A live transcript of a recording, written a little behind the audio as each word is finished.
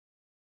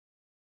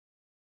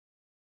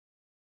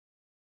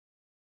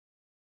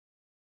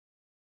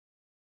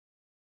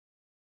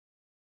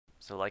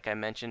So like I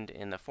mentioned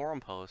in the forum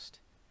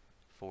post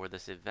for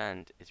this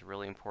event, it's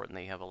really important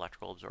that you have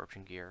electrical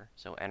absorption gear.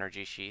 So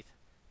energy sheath,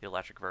 the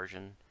electric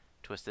version,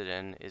 twisted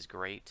in is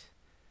great.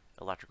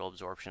 Electrical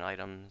absorption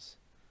items,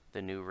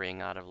 the new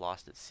ring out of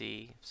Lost at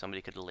Sea. If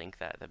somebody could link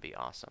that, that'd be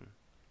awesome.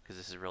 Because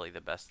this is really the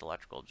best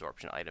electrical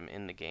absorption item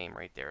in the game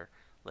right there.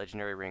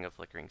 Legendary Ring of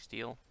Flickering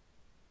Steel.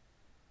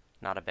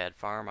 Not a Bad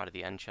Farm out of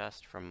the end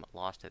chest from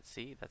Lost at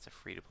Sea. That's a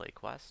free-to-play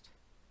quest.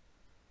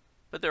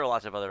 But there are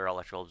lots of other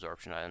electrical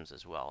absorption items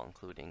as well,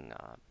 including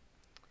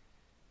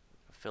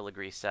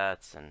filigree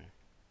sets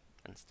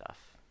and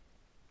stuff.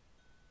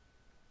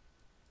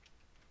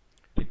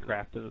 You can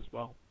craft it as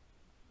well.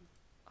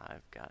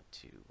 I've got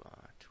to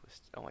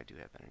twist. Oh, I do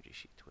have energy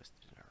sheet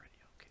twisted in already.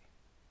 Okay.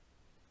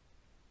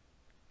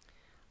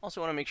 Also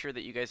want to make sure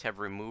that you guys have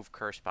remove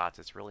curse spots.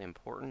 It's really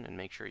important, and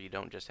make sure you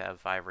don't just have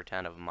 5 or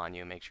 10 of them on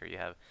you. Make sure you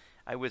have,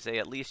 I would say,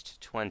 at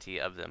least 20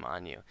 of them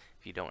on you.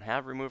 If you don't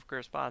have remove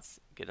curse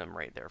spots, get them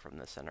right there from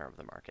the center of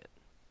the market.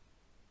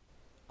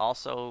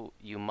 Also,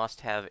 you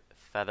must have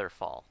feather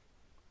fall.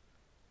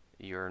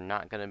 You're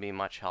not going to be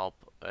much help,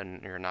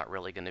 and you're not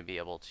really going to be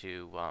able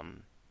to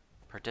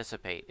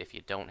participate if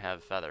you don't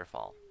have feather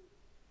fall.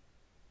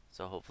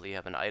 So hopefully you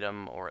have an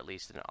item or at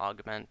least an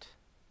augment.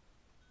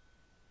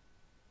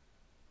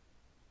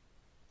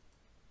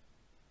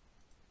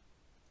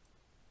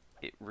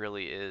 It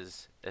really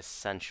is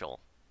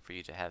essential for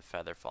you to have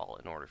feather fall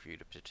in order for you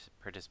to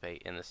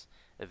participate in this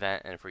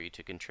event and for you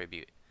to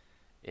contribute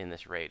in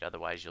this raid.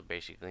 Otherwise you're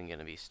basically going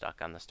to be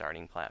stuck on the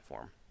starting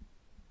platform.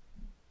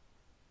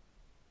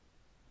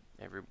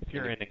 If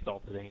you're an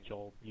Exalted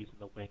Angel, using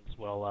the wings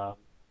will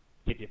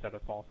give you feather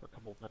fall for a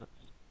couple of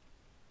minutes.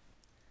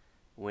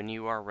 When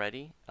you are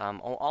ready.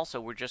 Also,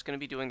 we're just going to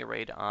be doing the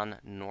raid on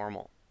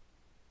normal.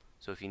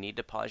 So if you need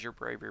to pause your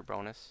bravery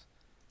bonus,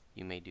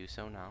 you may do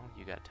so now.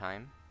 You got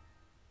time.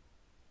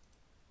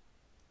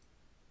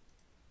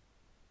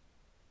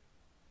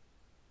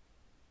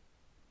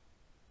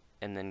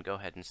 And then go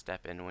ahead and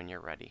step in when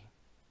you're ready.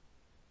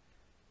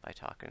 By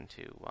talking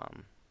to,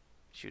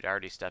 shoot, I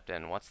already stepped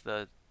in. What's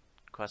the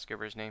quest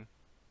giver's name?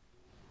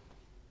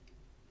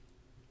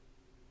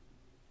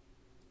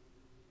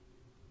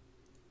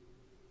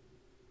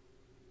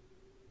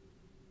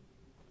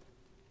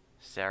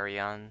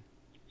 Sarion?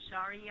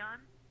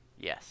 Sarion?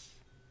 Yes.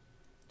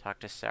 Talk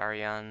to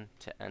Sarion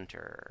to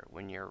enter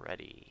when you're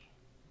ready.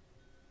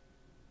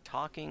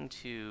 Talking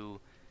to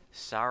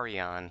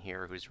Sarion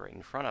here, who's right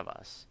in front of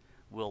us,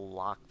 will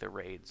lock the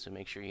raid, so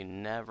make sure you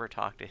never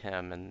talk to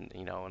him, and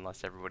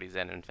unless everybody's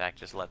in. In fact,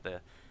 just let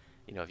the,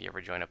 if you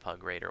ever join a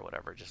pug raid or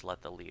whatever, just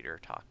let the leader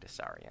talk to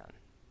Sarion.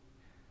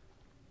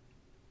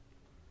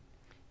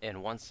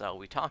 And once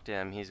we talk to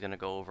him, he's going to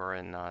go over,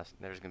 and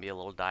there's going to be a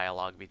little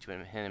dialogue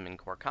between him and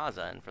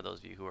Korkaza. And for those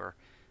of you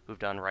who've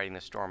done Riding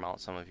the Storm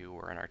Out, some of you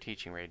were in our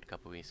teaching raid a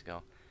couple weeks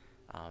ago.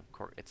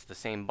 It's the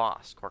same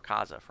boss,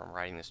 Korkaza, from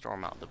Riding the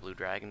Storm Out, the Blue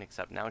Dragon,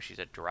 except now she's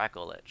a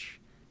Dracolich.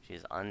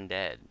 She's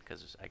undead,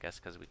 I guess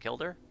because we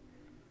killed her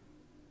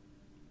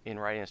in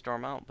Riding the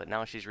Storm Out, but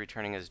now she's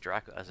returning as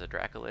a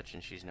Dracolich,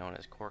 and she's known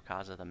as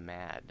Korkaza the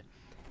Mad.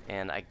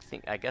 And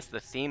I guess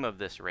the theme of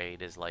this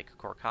raid is like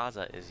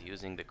Korkaza is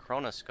using the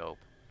chronoscope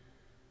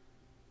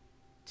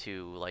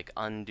to like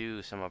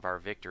undo some of our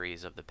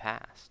victories of the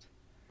past.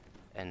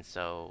 And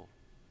so,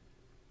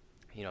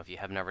 if you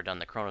have never done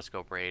the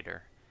chronoscope raid,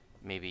 or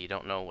maybe you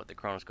don't know what the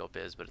chronoscope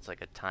is, but it's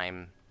like a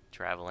time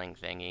traveling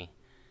thingy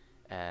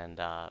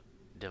and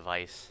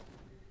device,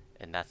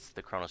 and that's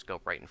the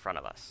chronoscope right in front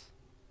of us.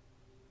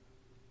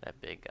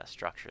 That big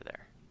structure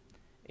there.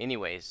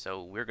 Anyways,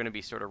 so we're going to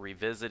be sort of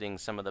revisiting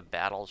some of the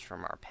battles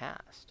from our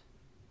past.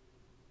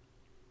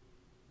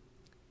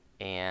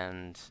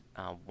 And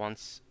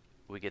once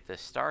we get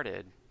this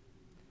started,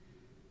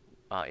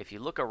 if you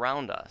look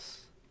around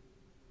us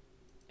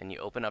and you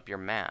open up your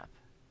map,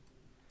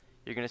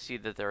 you're going to see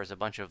that there's a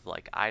bunch of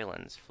like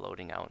islands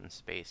floating out in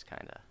space,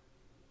 kind of.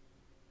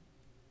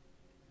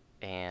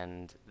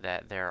 And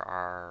that there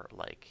are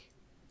like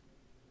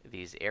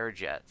these air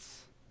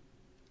jets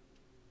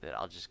that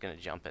I'm just going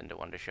to jump into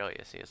one to show you.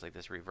 See, it's like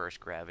this reverse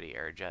gravity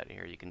air jet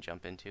here you can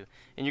jump into.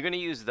 And you're going to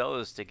use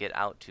those to get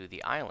out to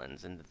the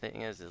islands. And the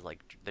thing is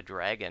like the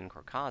dragon,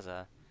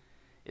 Korkaza,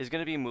 is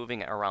going to be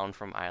moving around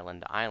from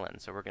island to island.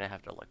 So we're going to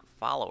have to like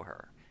follow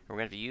her. And we're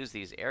going to have to use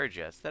these air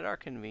jets that are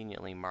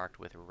conveniently marked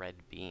with red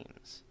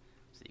beams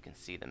so you can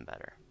see them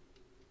better.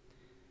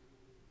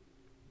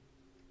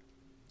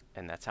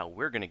 And that's how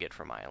we're going to get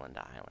from island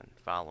to island,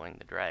 following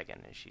the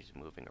dragon as she's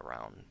moving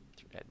around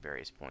at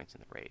various points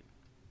in the raid.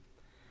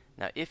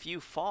 Now, if you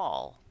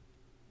fall,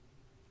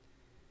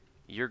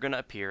 you're going to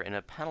appear in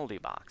a penalty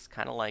box,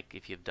 kind of like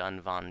if you've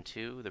done Von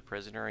 2, the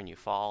prisoner, and you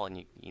fall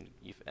and you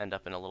end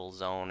up in a little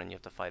zone and you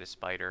have to fight a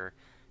spider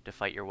to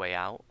fight your way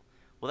out.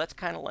 Well, that's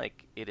kind of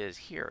like it is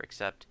here,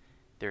 except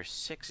there's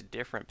 6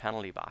 different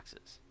penalty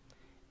boxes.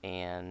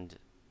 And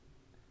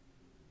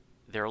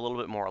they're a little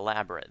bit more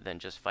elaborate than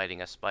just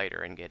fighting a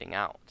spider and getting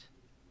out.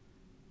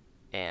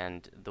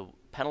 And the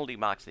penalty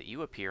box that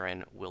you appear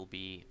in will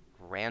be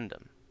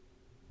random.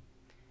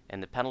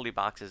 And the penalty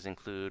boxes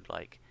include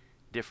like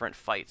different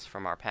fights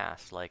from our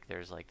past. Like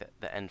there's like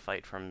the end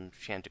fight from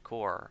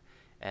Chanticleer,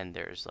 and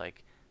there's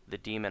like the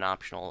demon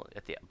optional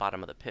at the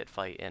bottom of the pit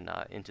fight in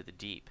Into the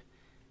Deep,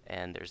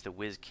 and there's the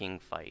Whiz King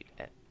fight,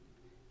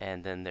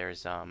 and then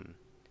there's the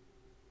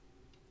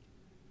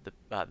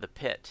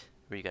pit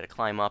where you got to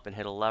climb up and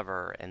hit a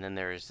lever, and then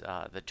there's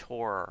the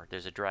Tor.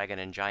 There's a dragon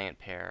and giant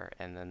pair,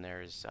 and then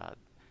there's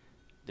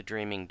the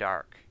Dreaming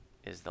Dark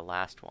is the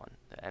last one,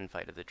 the end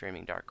fight of the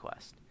Dreaming Dark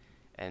quest.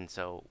 And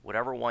so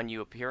whatever one you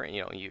appear,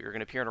 you know, you're going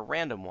to appear in a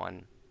random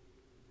one,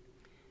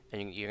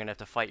 and you're going to have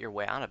to fight your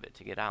way out of it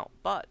to get out.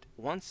 But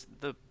once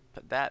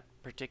that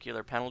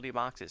particular penalty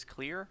box is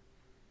clear,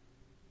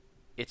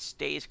 it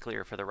stays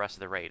clear for the rest of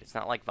the raid. It's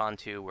not like Von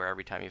 2 where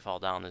every time you fall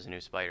down there's a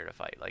new spider to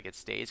fight. Like, it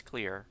stays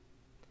clear.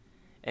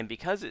 And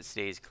because it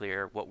stays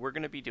clear, what we're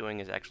going to be doing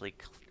is actually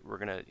we're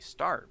going to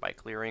start by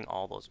clearing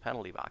all those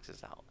penalty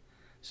boxes out.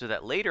 So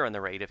that later in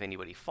the raid, if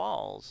anybody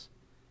falls,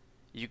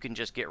 you can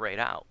just get right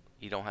out.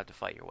 You don't have to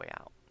fight your way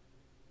out.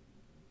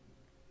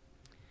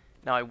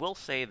 Now, I will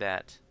say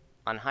that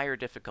on higher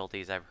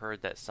difficulties, I've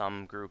heard that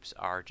some groups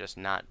are just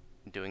not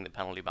doing the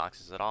penalty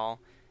boxes at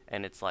all,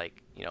 and it's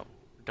like, you know,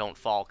 don't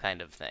fall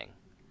kind of thing.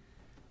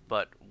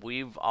 But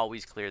we've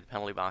always cleared the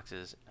penalty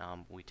boxes.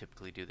 We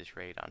typically do this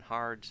raid on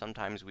hard.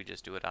 Sometimes we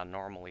just do it on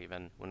normal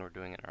even when we're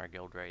doing it in our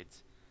guild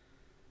raids.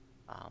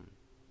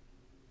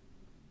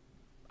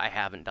 I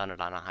haven't done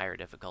it on a higher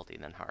difficulty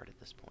than hard at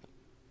this point.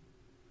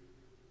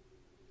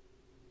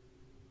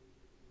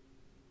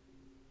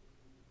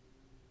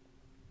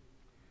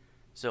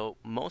 So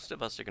most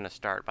of us are going to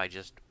start by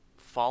just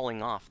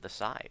falling off the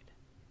side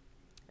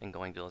and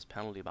going to those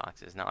penalty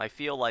boxes. Now, I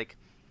feel like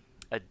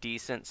a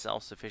decent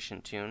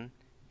self-sufficient toon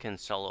can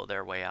solo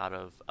their way out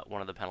of one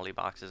of the penalty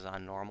boxes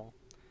on normal,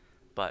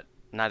 but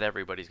not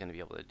everybody's going to be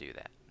able to do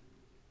that.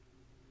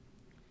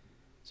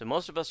 So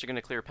most of us are going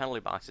to clear penalty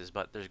boxes,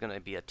 but there's going to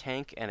be a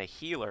tank and a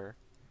healer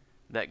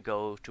that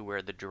go to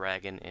where the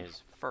dragon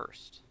is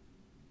first.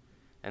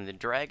 And the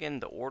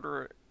dragon, the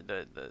order,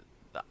 the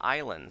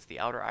islands, the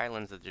outer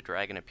islands that the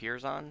dragon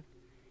appears on,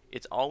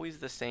 it's always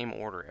the same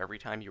order every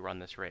time you run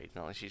this raid,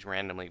 unless she's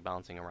randomly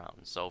bouncing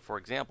around. So, for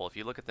example, if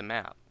you look at the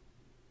map,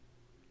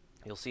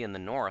 you'll see in the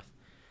north,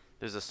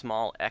 there's a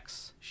small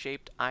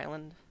X-shaped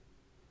island,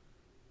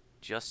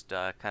 just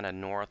kind of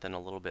north and a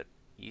little bit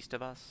east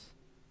of us.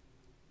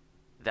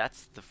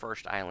 That's the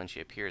first island she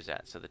appears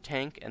at. So the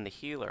tank and the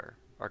healer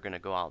are going to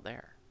go out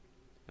there,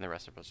 and the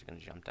rest of us are going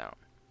to jump down.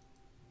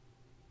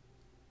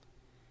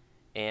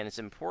 And it's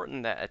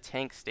important that a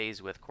tank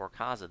stays with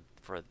Korkaza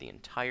for the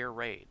entire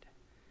raid,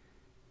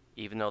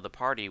 even though the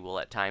party will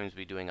at times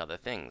be doing other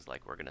things,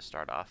 like we're going to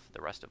start off,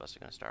 the rest of us are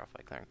going to start off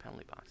by clearing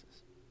penalty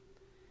boxes.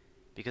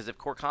 Because if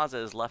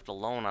Korkaza is left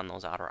alone on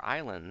those outer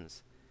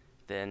islands,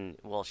 then,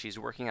 well, she's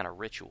working on a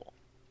ritual.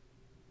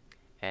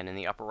 And in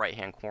the upper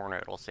right-hand corner,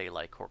 it'll say,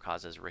 like,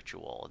 Korkaza's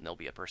ritual, and there'll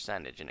be a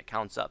percentage, and it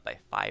counts up by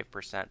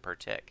 5% per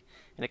tick.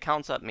 And it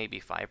counts up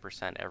maybe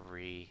 5%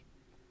 every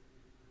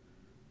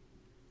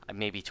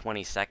maybe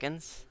 20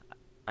 seconds,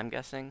 I'm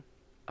guessing,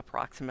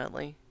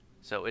 approximately.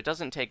 So it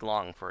doesn't take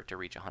long for it to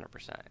reach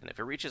 100%. And if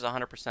it reaches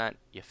 100%,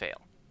 you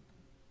fail.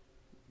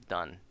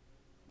 Done.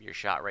 You're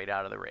shot right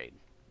out of the raid.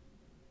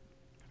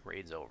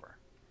 Raid's over.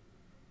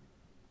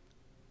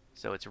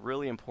 So it's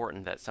really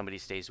important that somebody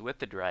stays with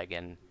the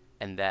dragon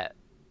and that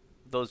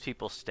those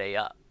people stay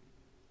up.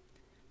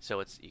 So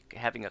it's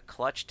having a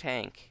clutch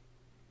tank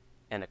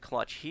and a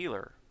clutch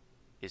healer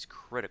is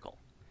critical,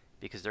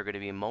 because there are going to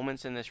be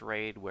moments in this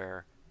raid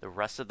where the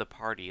rest of the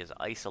party is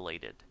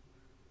isolated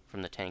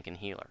from the tank and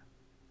healer.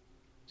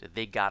 So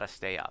they gotta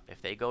stay up.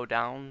 If they go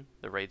down,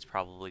 the raid's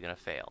probably gonna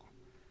fail,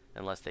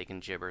 unless they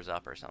can gibbers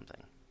up or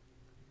something.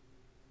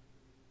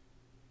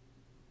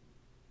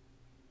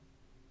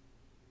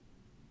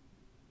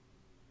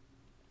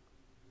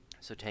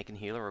 So tank and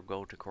healer will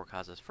go to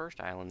Korkaza's first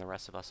island. The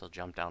rest of us will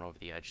jump down over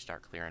the edge,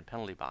 start clearing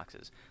penalty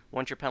boxes.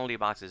 Once your penalty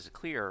box is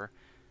clear,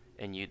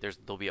 and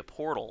there'll be a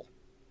portal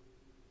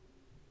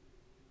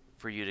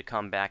for you to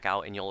come back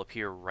out, and you'll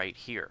appear right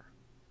here.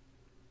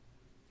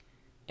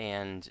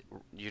 And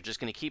you're just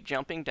going to keep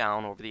jumping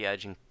down over the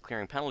edge and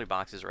clearing penalty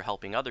boxes or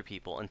helping other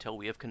people until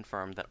we have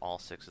confirmed that all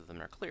 6 of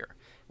them are clear.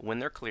 When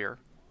they're clear,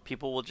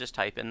 people will just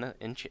type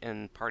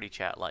in party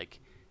chat like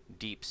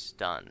Deeps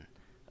done,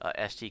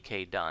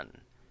 STK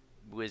done,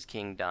 Whiz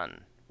King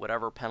done,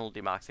 whatever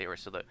penalty box they were,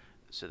 so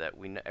that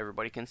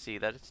everybody can see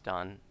that it's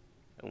done.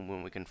 And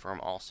when we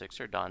confirm all 6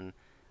 are done,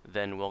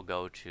 then we'll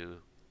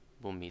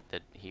meet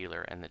the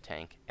healer and the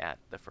tank at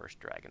the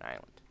first Dragon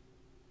Island.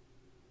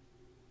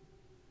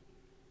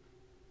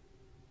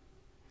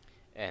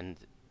 And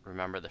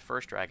remember, the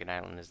first Dragon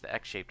Island is the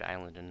X-shaped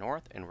island in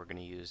north, and we're going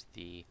to use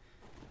the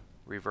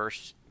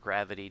reverse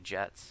gravity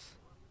jets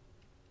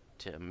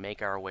to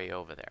make our way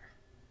over there.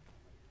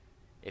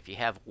 If you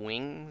have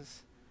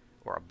wings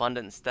or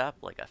abundant step,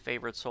 like a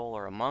favorite soul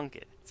or a monk,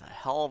 it's a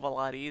hell of a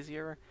lot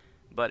easier.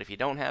 But if you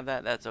don't have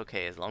that, that's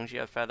okay. As long as you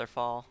have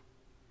featherfall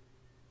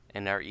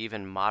and are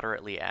even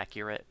moderately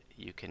accurate,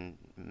 you can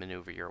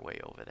maneuver your way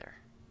over there.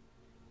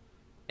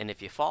 And if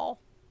you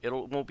fall, it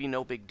won't be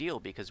no big deal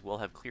because we'll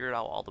have cleared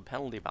out all the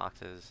penalty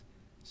boxes,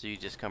 so you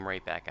just come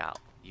right back out.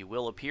 You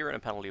will appear in a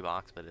penalty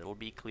box, but it'll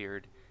be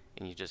cleared,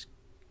 and you just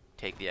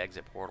take the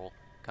exit portal,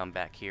 come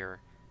back here,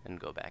 and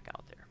go back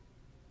out there.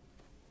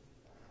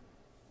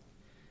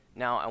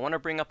 Now, I want to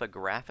bring up a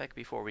graphic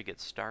before we get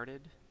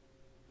started.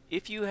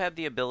 If you have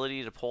the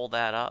ability to pull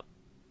that up,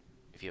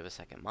 if you have a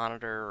second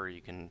monitor or you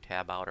can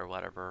tab out or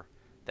whatever,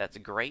 that's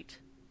great.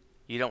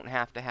 You don't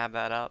have to have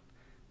that up,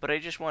 but I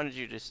just wanted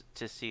you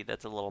to see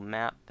that's a little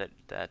map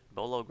that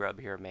Bolo Grub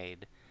here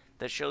made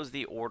that shows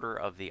the order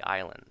of the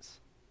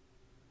islands.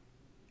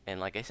 And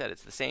like I said,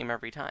 it's the same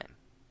every time.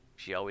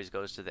 She always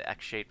goes to the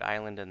X-shaped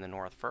island in the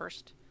north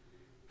first.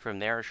 From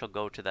there, she'll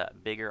go to the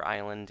bigger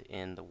island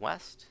in the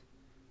west.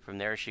 From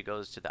there, she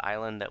goes to the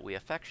island that we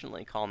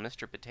affectionately call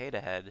Mr. Potato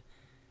Head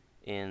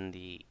in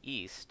the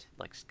east,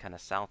 like kind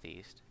of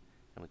southeast.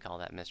 And we call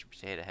that Mr.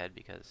 Potato Head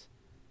because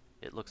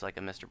it looks like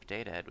a Mr.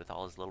 Potato Head with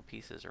all his little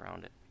pieces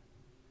around it.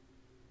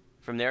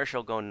 From there,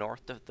 she'll go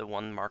north of the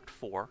one marked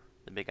 4,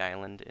 the big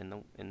island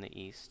in the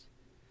east.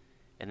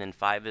 And then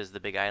 5 is the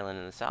big island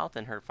in the south,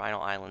 and her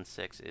final island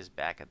 6 is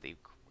back at the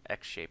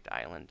X-shaped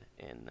island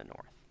in the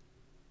north.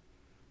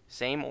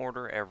 Same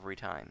order every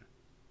time.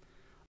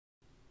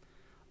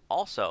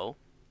 Also,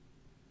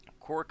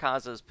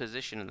 Korkaza's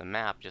position in the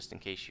map, just in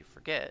case you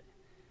forget,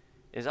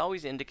 is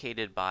always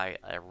indicated by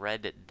a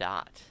red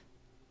dot.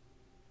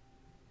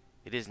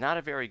 It is not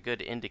a very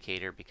good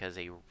indicator because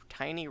a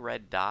tiny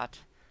red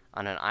dot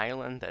on an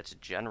island that's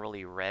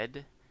generally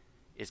red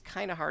is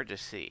kind of hard to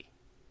see.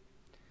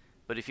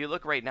 But if you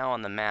look right now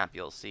on the map,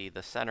 you'll see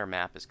the center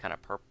map is kind of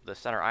the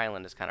center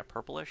island is kind of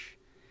purplish,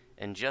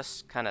 and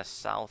just kind of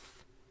southwest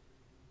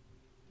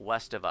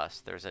of us,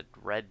 there's a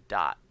red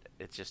dot.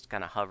 It's just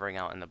kind of hovering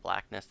out in the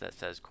blackness that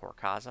says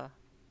Korkaza.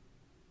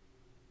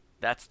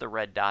 That's the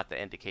red dot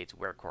that indicates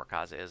where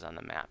Korkaza is on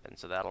the map, and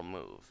so that'll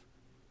move.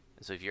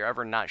 And so if you're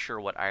ever not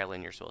sure what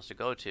island you're supposed to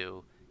go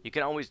to, you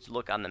can always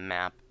look on the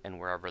map, and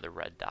wherever the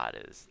red dot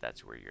is,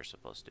 that's where you're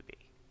supposed to be.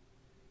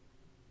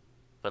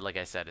 But like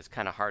I said, it's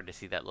kind of hard to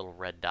see that little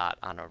red dot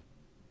on a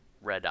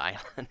red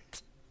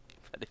island.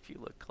 But if you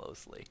look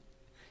closely,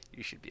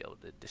 you should be able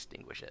to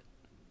distinguish it.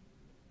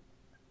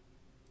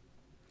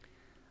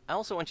 I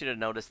also want you to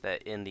notice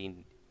that in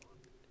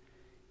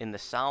the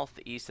south,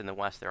 the east, and the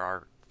west, there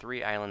are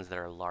 3 islands that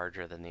are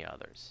larger than the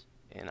others.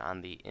 And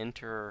on the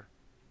inner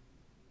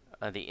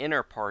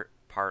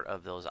part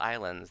of those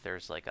islands,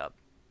 there's like a,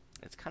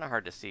 it's kind of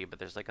hard to see, but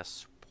there's like a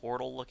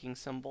portal-looking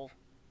symbol.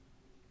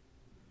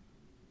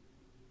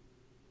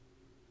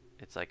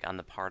 It's like on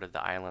the part of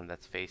the island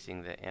that's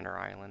facing the inner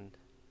island.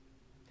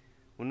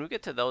 When we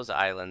get to those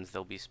islands,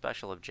 there'll be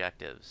special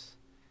objectives.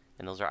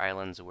 And those are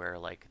islands where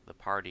like the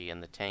party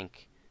and the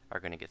tank are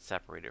going to get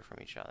separated from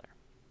each other.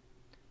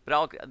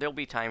 But there'll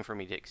be time for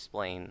me to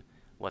explain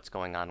what's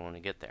going on when we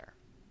get there.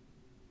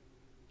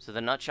 So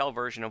the nutshell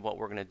version of what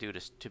we're going to do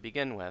to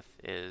begin with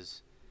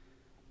is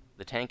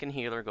the tank and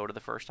healer go to the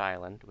first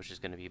island, which is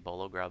going to be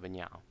Bolo Grub and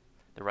Yao.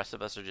 The rest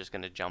of us are just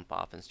going to jump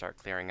off and start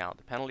clearing out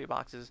the penalty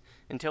boxes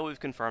until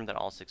we've confirmed that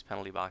all 6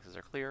 penalty boxes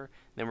are clear.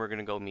 Then we're going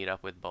to go meet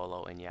up with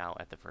Bolo and Yao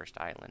at the first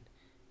island.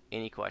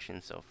 Any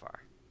questions so far?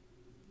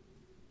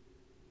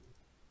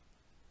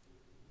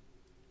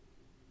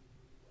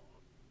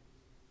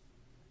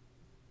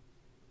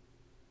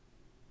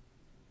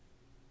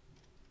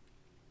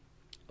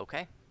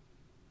 Okay.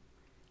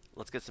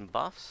 Let's get some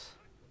buffs,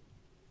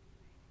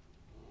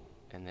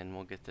 and then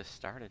we'll get this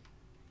started.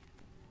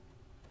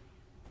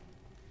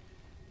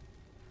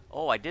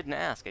 Oh, I didn't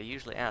ask. I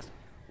usually ask.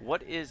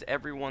 What is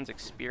everyone's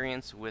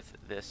experience with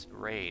this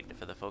raid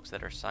for the folks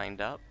that are signed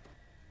up?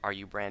 Are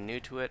you brand new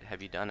to it?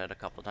 Have you done it a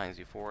couple times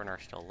before and are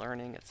still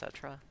learning,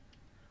 etc.?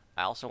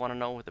 I also want to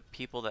know with the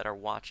people that are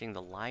watching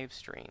the live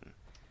stream,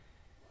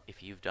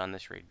 if you've done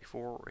this raid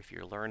before, or if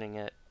you're learning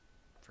it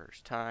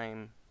first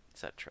time,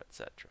 etc.,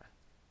 etc.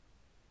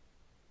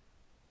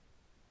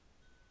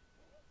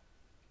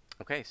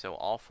 Okay, so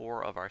all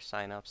 4 of our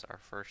signups are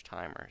first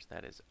timers.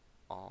 That is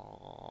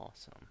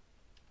awesome.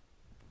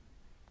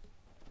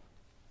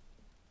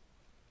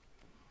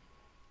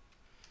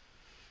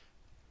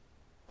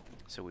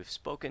 So we've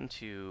spoken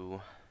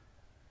to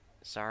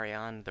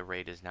Sarion. The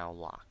raid is now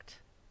locked.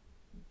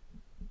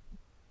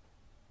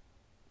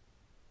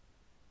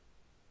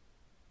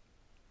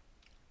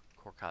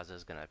 Korkaza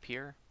is going to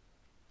appear.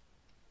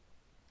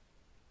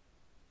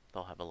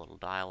 They'll have a little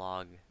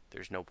dialogue.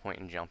 There's no point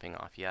in jumping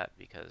off yet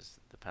because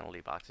the penalty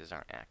boxes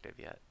aren't active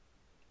yet.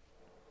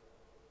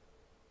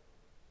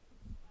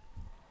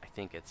 I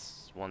think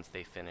it's once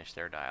they finish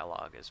their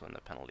dialogue is when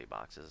the penalty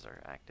boxes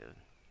are active.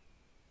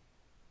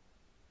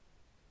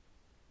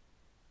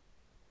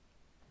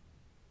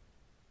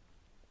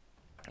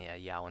 Yeah,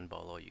 Yao and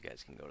Bolo, you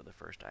guys can go to the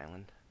first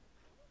island.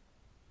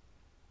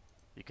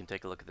 You can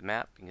take a look at the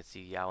map. You can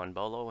see Yao and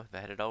Bolo have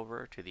headed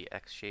over to the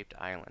X-shaped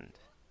island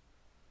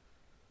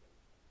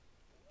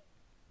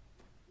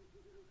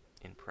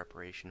in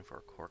preparation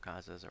for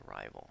Korkaza's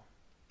arrival.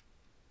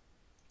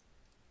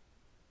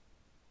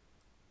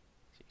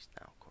 She's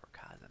now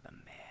Korkaza the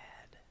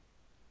Mad.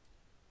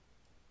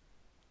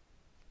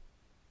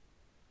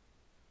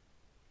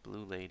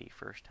 Blue lady,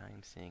 first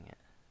time seeing it.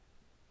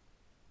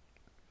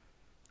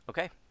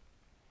 Okay.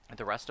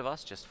 The rest of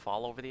us just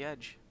fall over the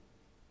edge.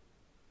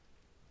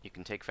 You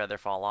can take feather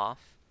fall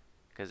off,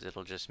 because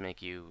it'll just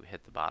make you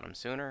hit the bottom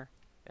sooner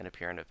and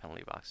appear in a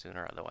penalty box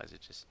sooner. Otherwise,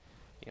 it just,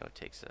 it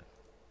takes a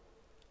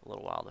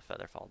little while to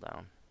feather fall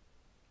down.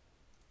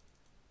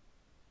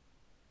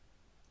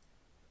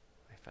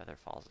 My feather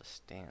fall's a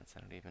stance. I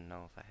don't even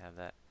know if I have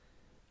that.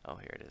 Oh,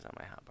 here it is on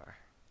my hotbar.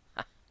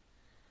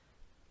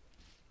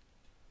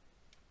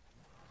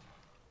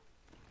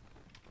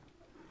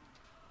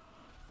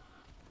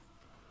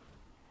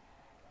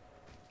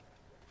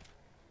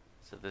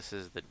 So this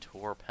is the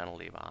tour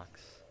penalty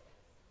box.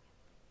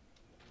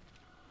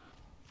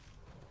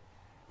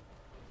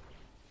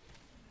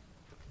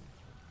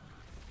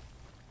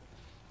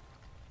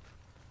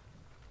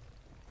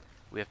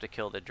 We have to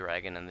kill the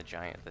dragon and the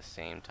giant at the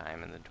same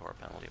time in the tour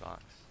penalty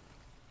box.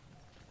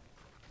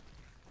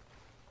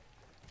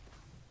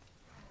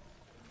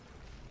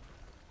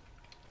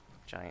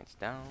 Giant's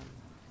down.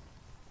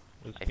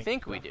 I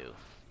think we do.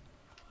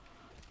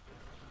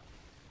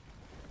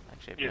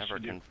 Actually, I've never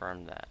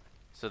confirmed that.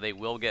 So they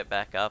will get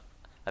back up?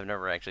 I've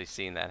never actually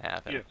seen that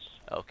happen. Yes.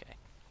 Okay.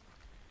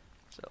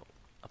 So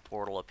a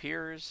portal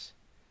appears.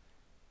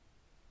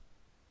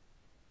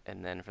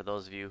 And then for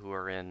those of you who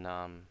are in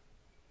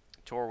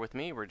tour with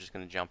me, we're just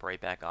going to jump right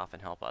back off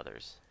and help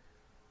others.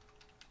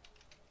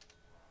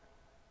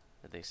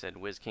 They said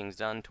Wiz King's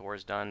done,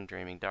 Tour's done,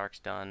 Dreaming Dark's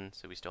done,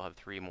 so we still have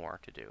 3 more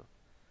to do.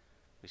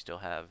 We still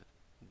have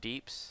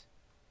Deeps,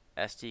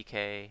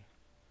 STK,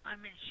 I'm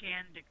in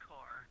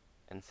Shandicor.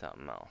 and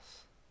something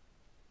else.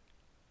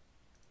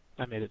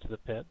 I made it to the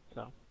pit,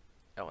 so.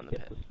 Oh, in the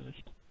pit. Was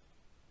finished.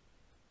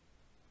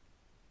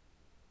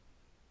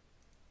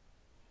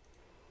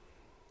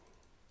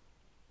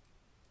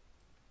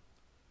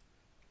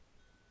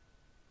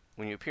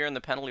 When you appear in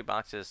the penalty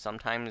boxes,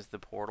 sometimes the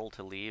portal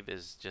to leave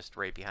is just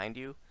right behind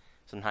you.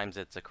 Sometimes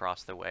it's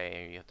across the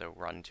way and you have to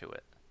run to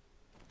it.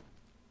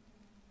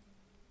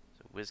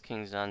 So Wiz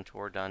King's done,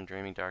 Tour done,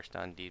 Dreaming Dark's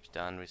done, Deep's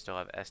done. We still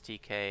have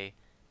STK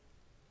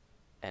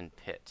and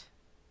Pit.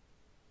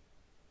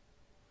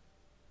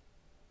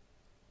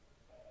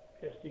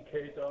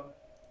 SDK done.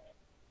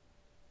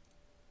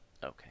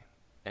 Okay.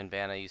 And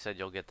Vanna, you said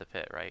you'll get the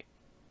Pit, right?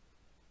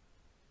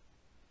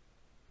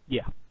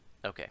 Yeah.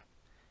 Okay.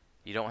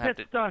 You don't have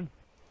It's to... done.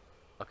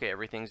 Okay,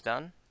 everything's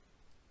done.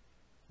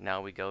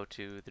 Now we go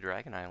to the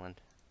Dragon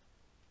Island.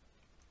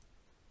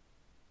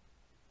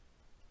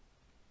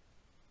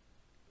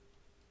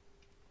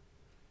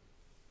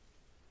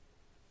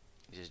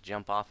 You just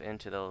jump off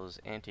into those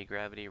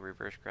anti-gravity,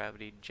 reverse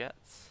gravity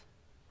jets.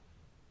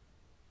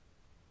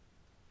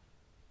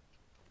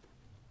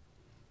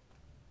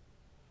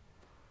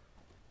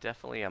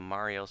 Definitely a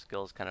Mario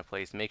skills kind of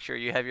place. Make sure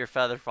you have your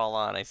feather fall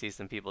on. I see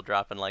some people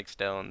dropping like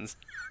stones.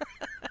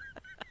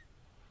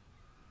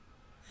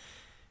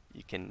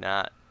 You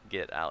cannot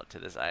get out to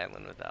this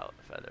island without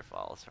feather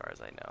fall, as far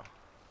as I know.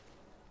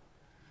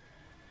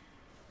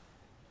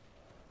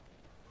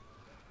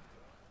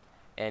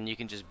 And you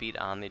can just beat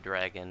on the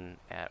dragon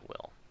at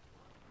will.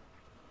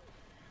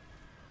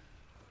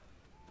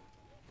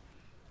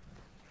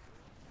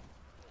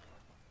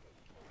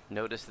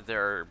 Notice that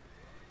there are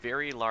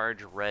very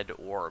large red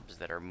orbs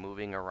that are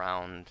moving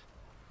around.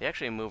 They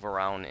actually move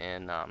around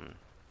in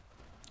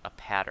a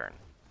pattern.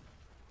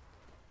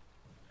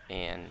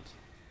 And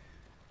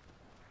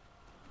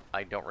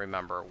I don't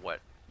remember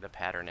what the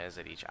pattern is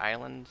at each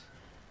island.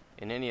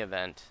 In any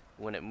event,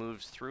 when it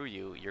moves through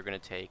you, you're going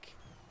to take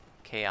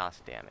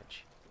chaos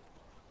damage.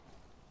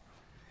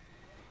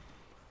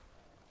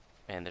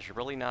 And there's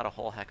really not a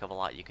whole heck of a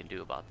lot you can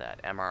do about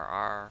that.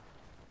 MRR.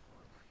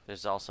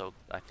 There's also,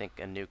 I think,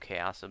 a new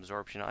chaos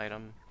absorption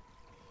item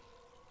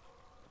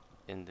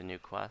in the new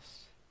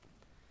quest.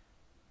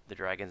 The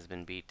dragon's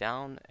been beat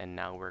down, and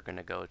now we're going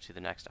to go to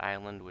the next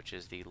island, which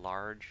is the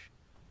large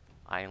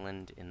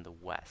island in the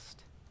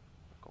west.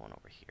 We're going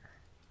over here.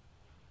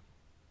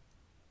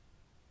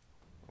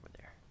 Over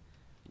there.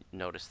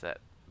 Notice that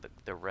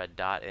the red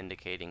dot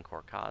indicating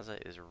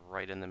Korkaza is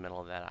right in the middle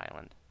of that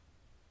island.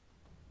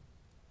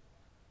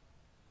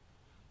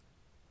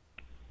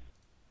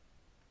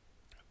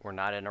 We're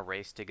not in a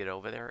race to get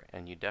over there,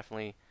 and you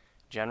definitely,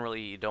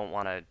 generally, you don't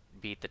want to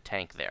beat the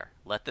tank there.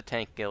 Let the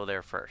tank go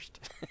there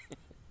first.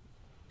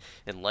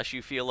 Unless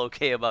you feel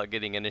okay about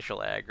getting initial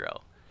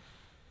aggro.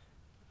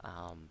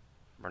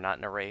 We're not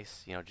in a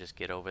race, just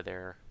get over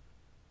there.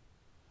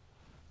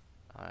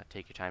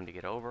 Take your time to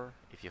get over.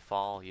 If you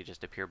fall, you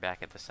just appear back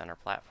at the center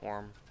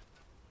platform,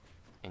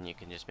 and you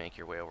can just make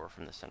your way over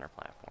from the center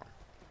platform.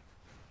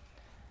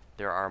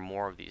 There are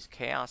more of these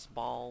chaos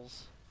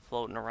balls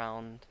floating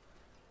around.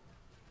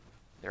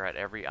 They're at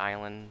every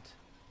island.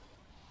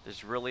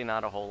 There's really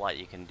not a whole lot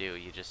you can do.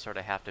 You just sort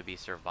of have to be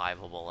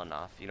survivable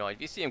enough.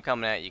 If you see them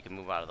coming at you, you can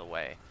move out of the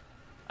way.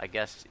 I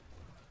guess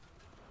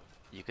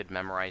you could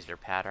memorize their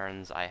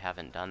patterns. I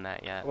haven't done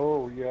that yet.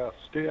 Oh, yeah.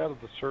 Stay out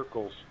of the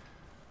circles.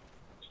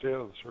 Stay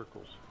out of the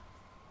circles.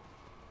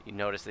 You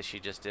notice that she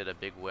just did a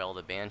big whale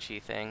the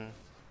banshee thing.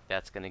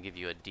 That's going to give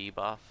you a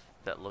debuff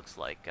that looks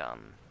like Trash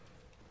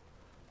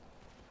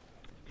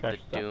the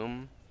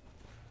stuff.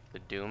 the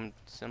Doom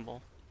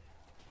symbol.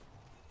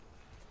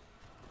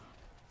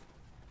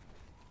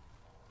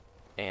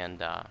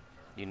 And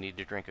you need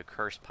to drink a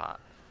curse pot.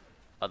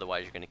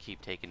 Otherwise, you're going to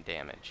keep taking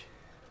damage.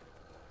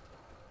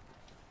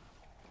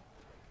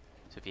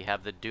 So if you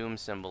have the Doom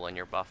symbol in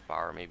your buff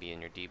bar, or maybe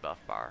in your debuff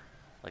bar,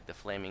 like the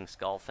flaming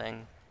skull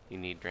thing, you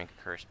need to drink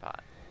a curse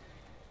pot.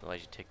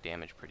 Otherwise, you take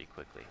damage pretty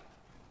quickly.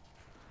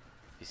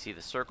 If you see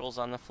the circles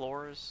on the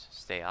floors,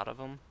 stay out of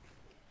them.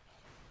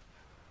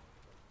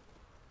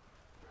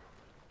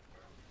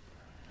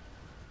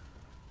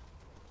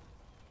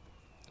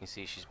 You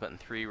see she's putting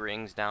 3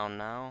 rings down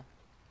now,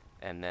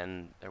 and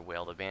then the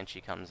Wail the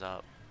Banshee comes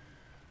up.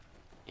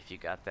 If you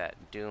got that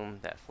Doom,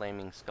 that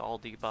flaming skull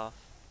debuff,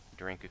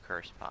 drink a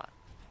curse pot.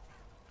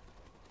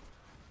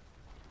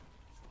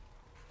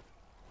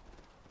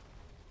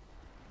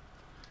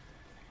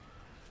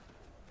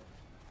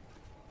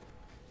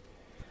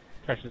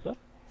 Trash is up.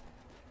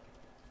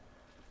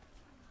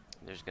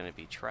 There's going to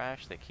be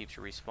trash that keeps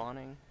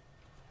respawning.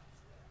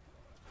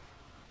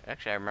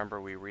 Actually, I remember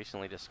we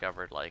recently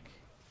discovered, like,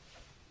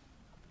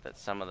 that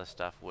some of the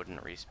stuff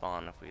wouldn't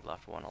respawn if we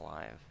left one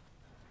alive.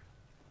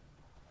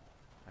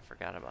 I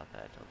forgot about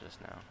that till just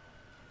now.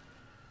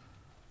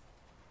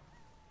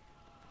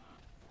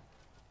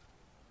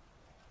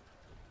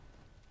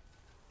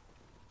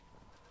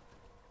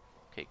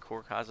 Okay,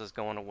 Korkaza's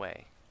going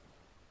away.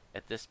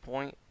 At this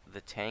point,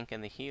 the tank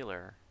and the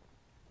healer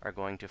are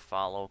going to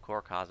follow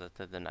Korkaza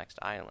to the next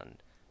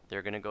island.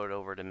 They're going to go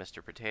over to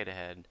Mr. Potato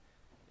Head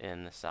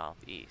in the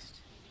southeast.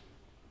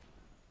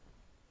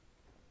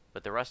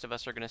 But the rest of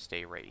us are going to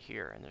stay right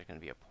here, and there's going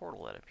to be a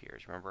portal that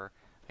appears. Remember,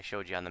 I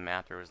showed you on the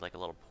map there was like a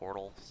little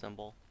portal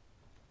symbol?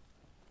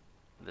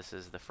 This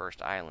is the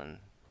first island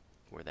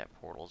where that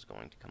portal is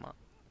going to come up.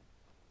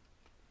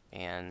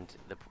 And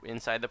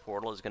inside the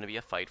portal is going to be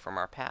a fight from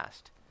our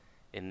past.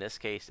 In this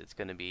case, it's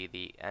going to be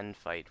the end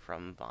fight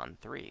from Bond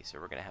 3. So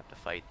we're going to have to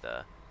fight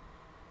the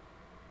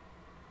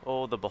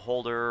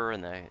Beholder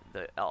and the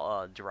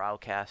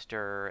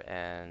Drowcaster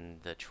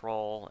and the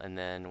Troll. And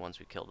then once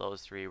we kill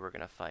those 3, we're going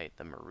to fight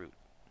the Marut,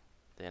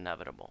 the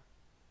Inevitable.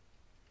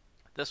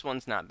 This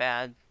one's not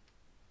bad.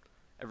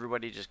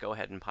 Everybody just go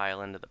ahead and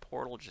pile into the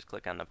portal. Just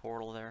click on the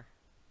portal there.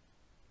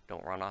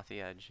 Don't run off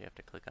the edge. You have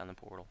to click on the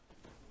portal.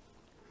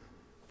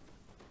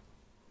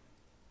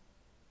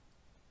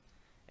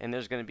 And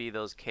there's going to be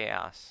those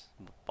chaos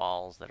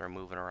balls that are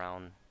moving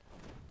around.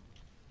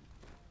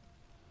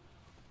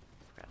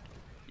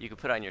 You can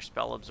put on your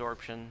spell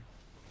absorption,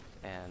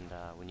 and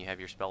when you have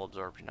your spell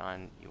absorption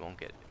on, you won't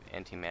get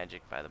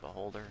anti-magic by the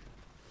Beholder.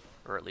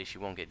 Or at least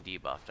you won't get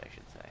debuffed, I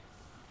should say.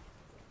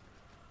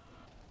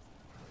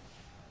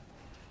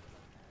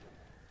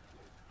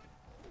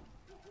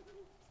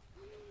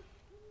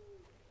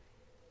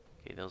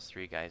 Okay, those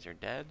 3 guys are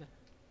dead.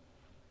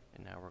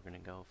 And now we're going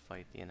to go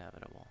fight the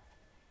Inevitable.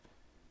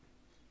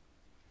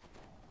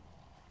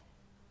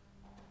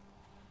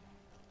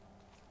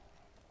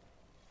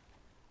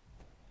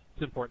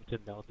 It's important to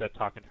note that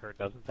talking to her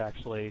doesn't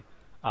actually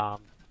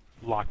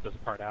lock this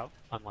part out,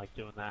 unlike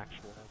doing the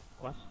actual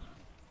quest.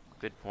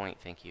 Good point,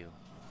 thank you.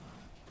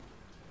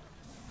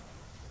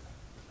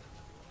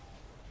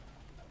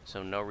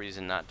 So no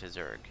reason not to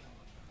Zerg.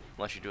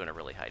 Unless you're doing a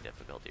really high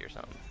difficulty or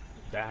something.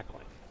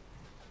 Exactly.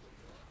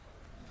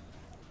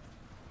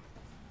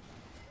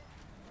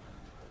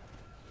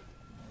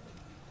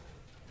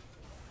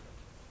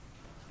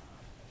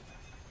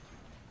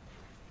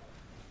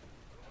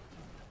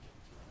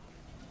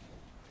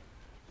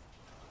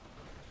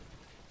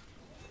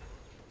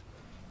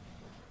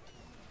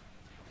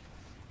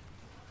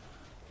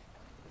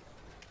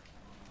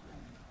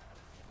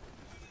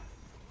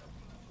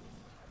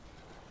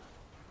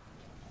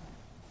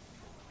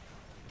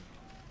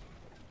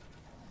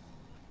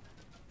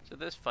 So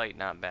this fight,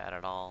 not bad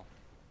at all.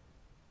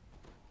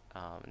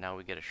 Now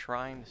we get a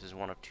shrine. This is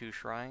one of 2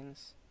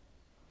 shrines.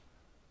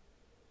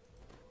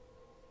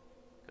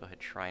 Go ahead,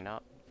 shrine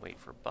up. Wait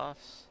for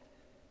buffs.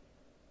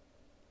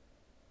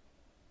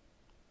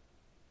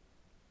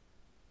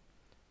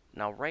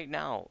 Now, right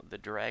now, the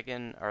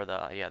dragon, or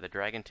the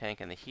dragon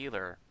tank and the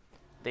healer,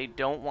 they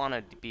don't want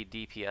to be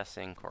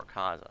DPSing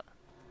Korkaza.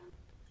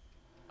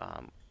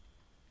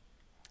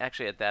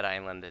 Actually, at that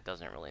island, it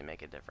doesn't really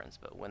make a difference,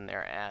 but when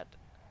they're at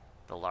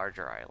the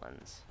larger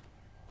islands,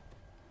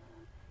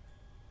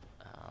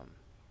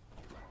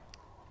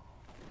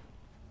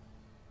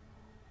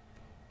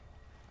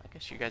 I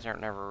guess you guys are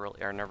never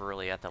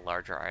really at the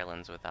larger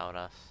islands without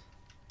us.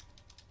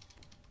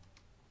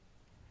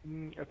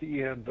 At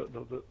the end,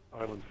 the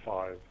island 5.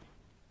 Right.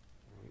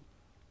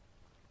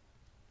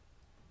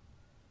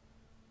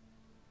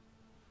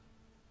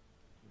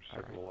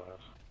 Second to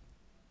last.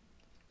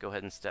 Go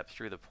ahead and step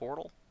through the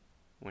portal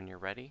when you're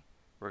ready.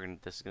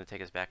 This is gonna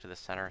take us back to the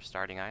center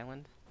starting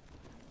island.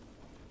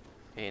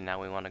 Okay,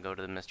 now we want to go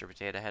to the Mr.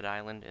 Potato Head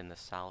Island in the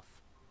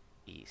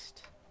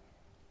southeast.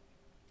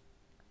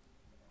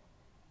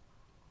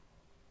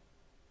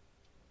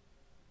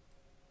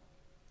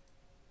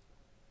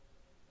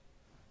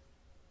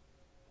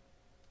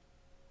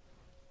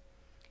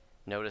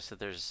 Notice that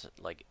there's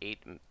like 8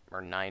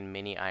 or 9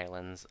 mini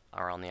islands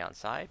around the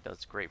outside.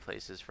 Those great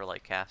places for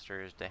like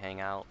casters to hang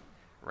out,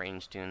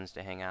 range tunes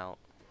to hang out.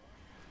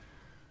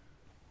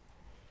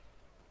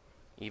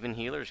 Even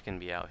healers can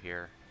be out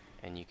here,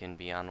 and you can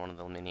be on one of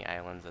the mini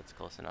islands that's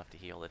close enough to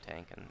heal the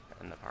tank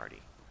and the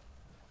party.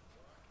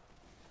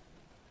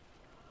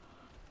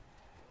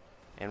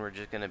 And we're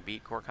just gonna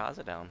beat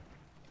Korkaza down.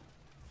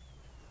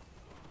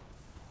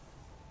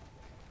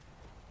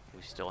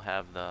 We still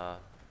have the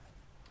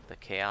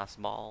chaos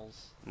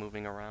balls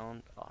moving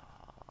around. Oh,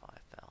 I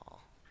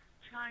fell.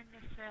 China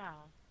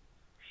fell.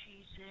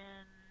 She's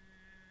in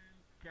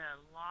the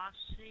Lost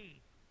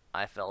Sea.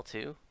 I fell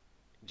too.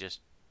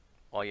 Just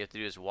all you have to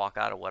do is walk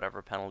out of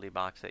whatever penalty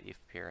box that you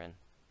appear in.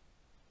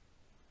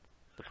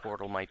 The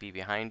portal might be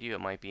behind you,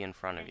 it might be in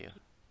front of you.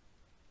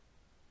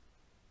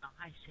 Oh,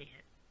 I see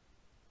it.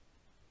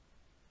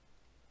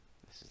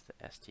 This is the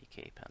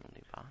STK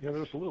penalty box. Yeah,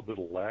 there's a little bit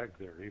of lag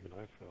there. Even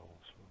I fell,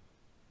 so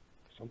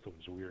something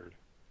was weird.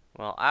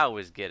 Well, I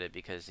always get it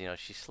because, you know,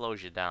 she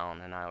slows you down,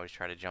 and I always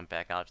try to jump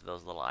back out to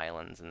those little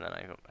islands, and then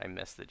I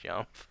miss the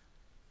jump.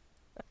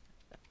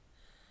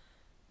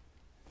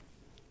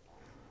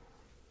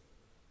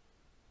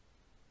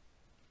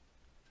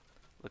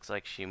 Looks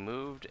like she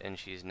moved, and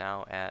she's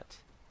now at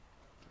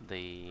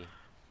the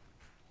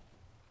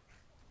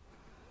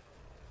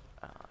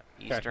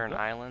eastern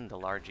island, the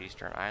large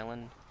eastern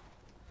island.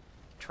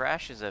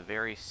 Trash is a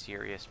very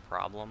serious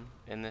problem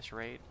in this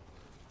raid.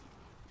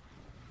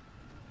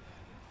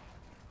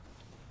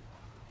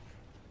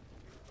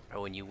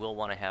 Oh, and you will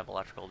want to have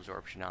electrical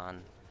absorption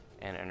on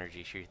and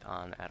energy sheath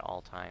on at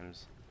all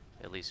times,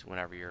 at least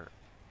whenever you're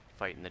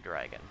fighting the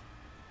dragon.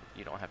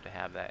 You don't have to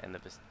have that in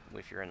the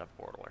if you're in a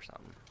portal or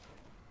something.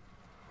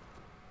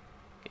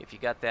 If you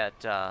got that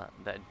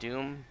that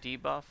Doom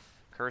debuff,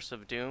 Curse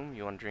of Doom,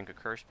 you want to drink a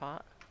curse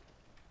pot.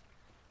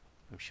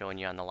 I'm showing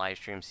you on the live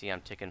stream. See,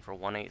 I'm ticking for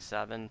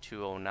 187,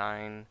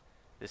 209.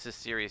 This is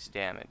serious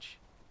damage.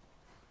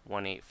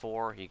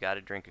 184. You got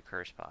to drink a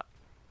curse pot.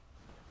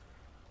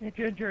 Hey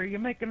Ginger, are you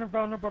making her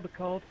vulnerable to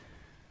cold?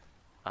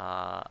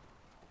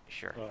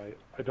 Sure.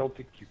 I don't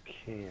think you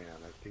can.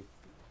 I think.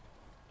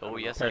 Oh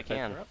yes, I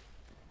can.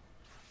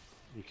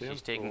 You can.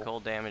 She's taking Cool.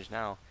 cold damage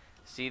now.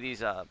 See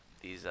these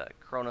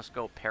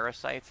chronoscope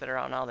parasites that are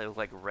out now? They look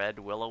like red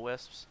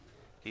will-o-wisps.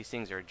 These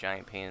things are a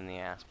giant pain in the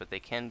ass, but they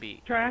can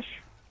be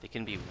Trash? they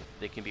can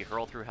be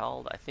hurled through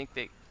hell. I think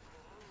can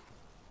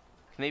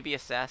they be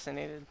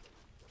assassinated?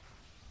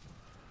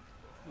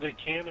 They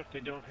can if they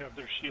don't have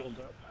their shield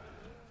up.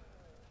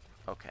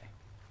 Okay.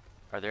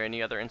 Are there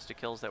any other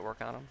insta-kills that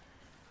work on them?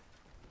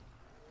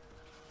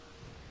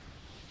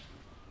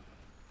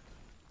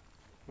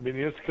 I mean,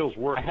 the insta kills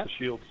work. I have- The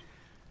shields.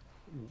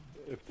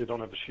 If they don't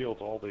have the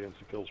shields, all the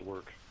insta kills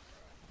work.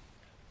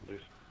 At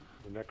least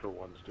the necro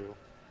ones do.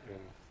 And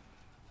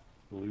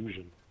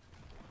illusion.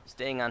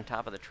 Staying on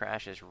top of the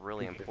trash is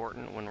really Okay.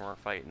 important when we're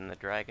fighting the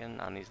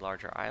dragon on these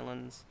larger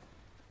islands.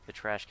 The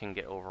trash can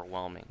get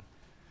overwhelming,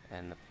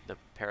 and the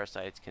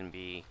parasites can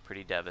be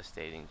pretty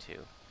devastating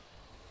too.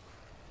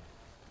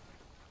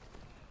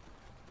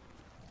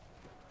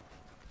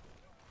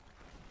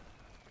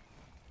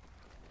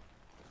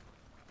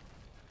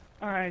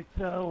 Alright,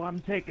 so I'm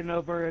taking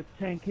over as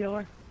tank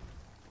healer.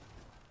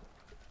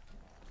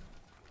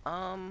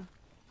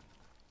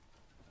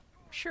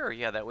 Sure,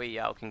 yeah, that way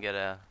Yao can get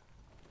a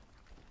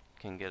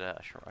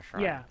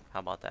shrine. Yeah. How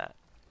about that?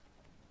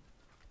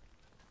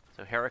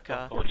 So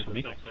Herika,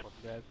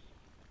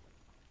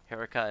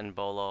 Herika and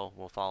Bolo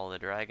will follow the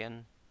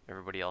dragon.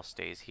 Everybody else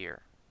stays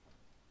here.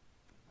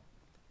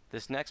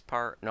 This next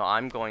part, no,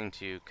 I'm going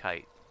to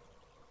kite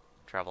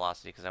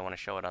Travelocity because I want to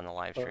show it on the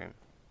live stream.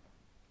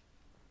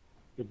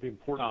 It'd be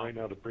important right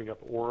now to bring up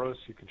auras.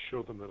 You can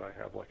show them that I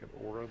have like an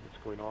aura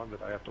that's going on,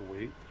 that I have to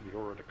wait for the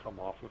aura to come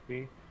off of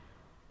me,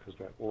 because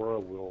that aura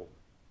will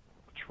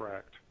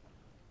attract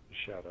the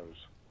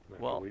shadows. And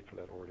I have to wait for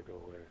that aura to go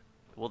away.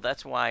 Well,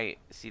 that's why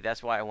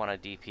I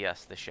want to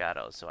DPS the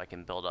shadows, so I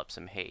can build up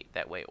some hate.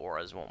 That way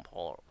auras won't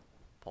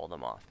pull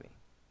them off me.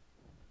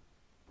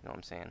 You know what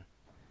I'm saying?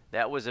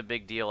 That was a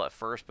big deal at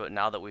first, but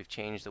now that we've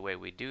changed the way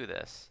we do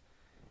this,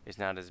 it's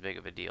not as big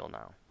of a deal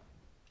now.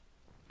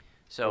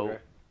 So, Okay.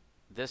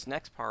 This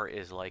next part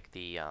is like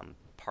the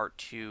part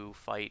 2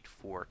 fight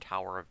for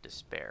Tower of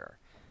Despair.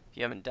 If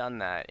you haven't done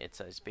that,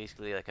 it's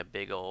basically like a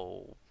big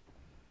old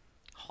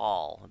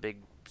hall, a big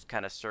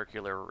kind of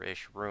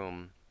circular-ish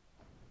room.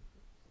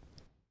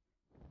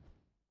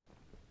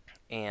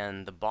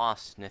 And the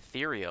boss,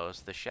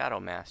 Netherios, the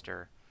Shadow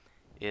Master,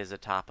 is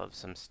atop of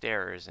some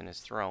stairs in his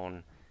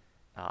throne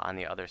on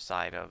the other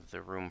side of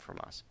the room from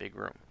us, big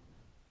room.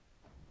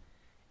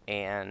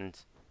 And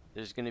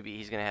he's going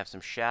to have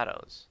some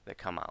shadows that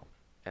come out.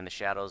 And the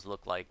shadows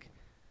look like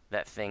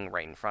that thing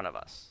right in front of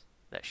us,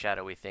 that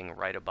shadowy thing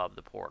right above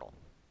the portal.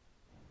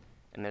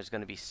 And there's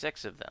going to be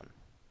 6 of them.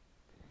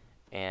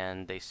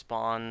 And they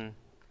spawn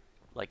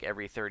like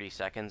every 30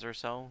 seconds or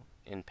so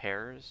in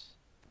pairs.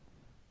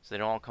 So they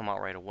don't all come out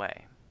right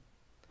away.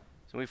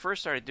 So when we first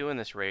started doing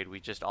this raid,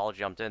 we just all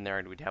jumped in there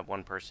and we'd have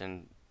one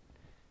person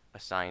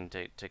assigned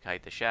to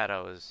kite the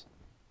shadows.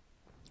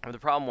 And the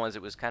problem was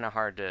it was kind of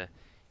hard to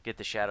get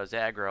the shadows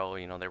aggro.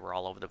 You know, they were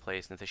all over the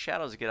place. And if the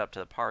shadows get up to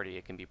the party,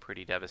 it can be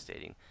pretty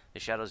devastating. The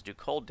shadows do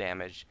cold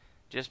damage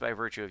just by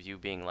virtue of you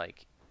being,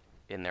 like,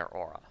 in their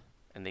aura.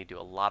 And they do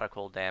a lot of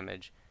cold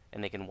damage,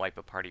 and they can wipe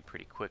a party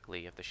pretty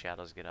quickly if the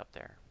shadows get up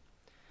there.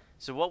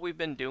 So what we've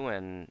been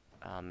doing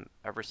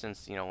ever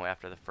since, you know,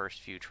 after the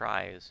first few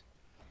tries,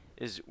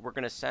 is we're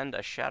going to send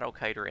a shadow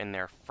kiter in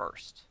there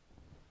first.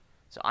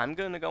 So I'm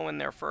going to go in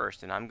there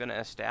first, and I'm going to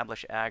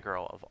establish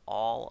aggro of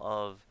all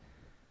of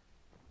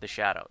the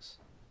shadows.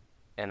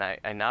 And I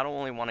not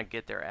only want to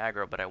get their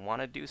aggro, but I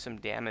want to do some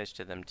damage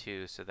to them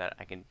too, so that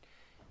I can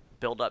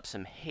build up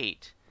some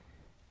hate,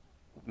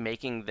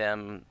 making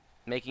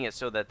it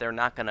so that they're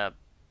not going to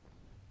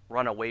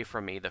run away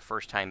from me the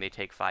first time they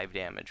take 5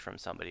 damage from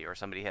somebody, or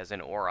somebody has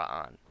an aura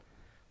on.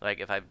 Like,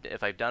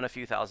 if I've done a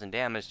few thousand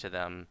damage to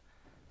them,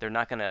 they're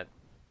not going to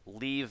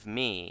leave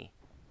me,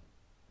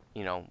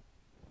 you know,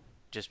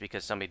 just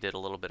because somebody did a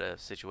little bit of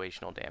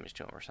situational damage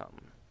to them or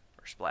something,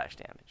 or splash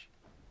damage.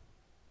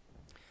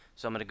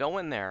 So I'm going to go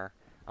in there,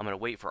 I'm going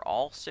to wait for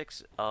all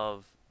 6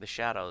 of the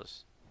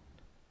shadows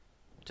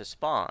to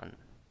spawn,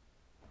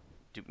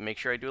 to make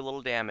sure I do a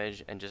little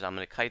damage, and I'm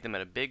going to kite them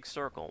in a big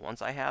circle.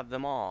 Once I have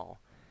them all,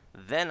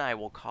 then I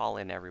will call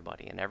in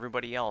everybody, and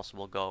everybody else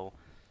will go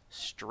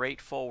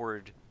straight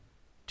forward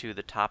to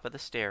the top of the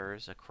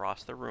stairs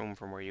across the room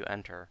from where you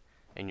enter,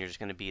 and you're just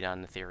going to beat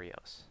on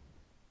Netherios.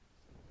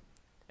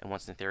 And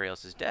once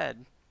Netherios is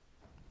dead,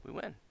 we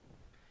win.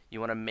 You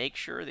want to make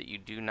sure that you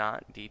do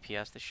not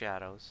DPS the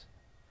shadows.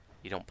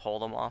 You don't pull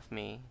them off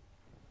me.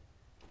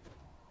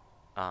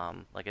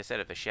 Like I said,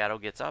 if a shadow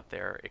gets up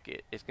there,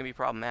 it's going to be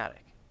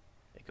problematic.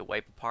 It could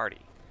wipe a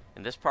party.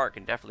 And this part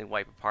can definitely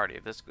wipe a party.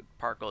 If this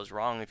part goes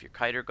wrong, if your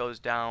kiter goes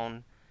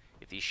down,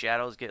 if these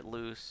shadows get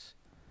loose,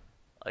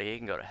 you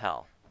can go to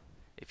hell.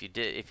 If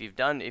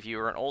you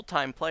were an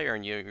old-time player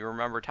and you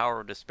remember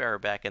Tower of Despair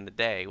back in the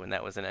day when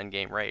that was an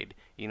endgame raid,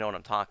 you know what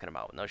I'm talking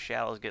about. When those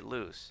shadows get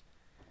loose,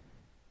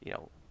 you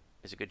know,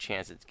 there's a good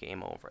chance it's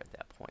game over at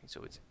that point.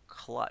 So it's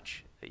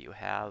clutch that you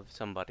have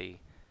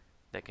somebody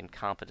that can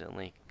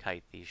competently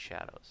kite these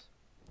shadows.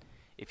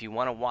 If you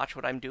want to watch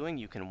what I'm doing,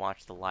 you can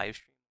watch the live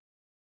stream.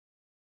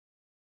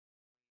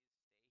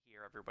 Stay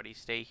here, everybody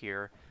stay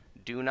here.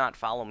 Do not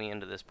follow me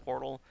into this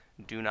portal.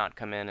 Do not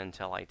come in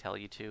until I tell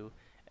you to.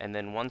 And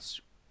then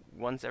once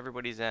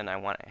everybody's in, I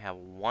want to have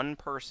one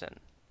person,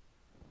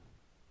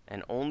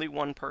 and only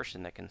one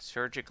person, that can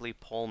surgically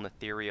pull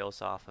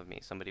Netherios off of me.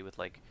 Somebody with,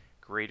 like,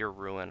 Greater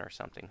Ruin or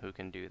something who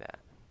can do that.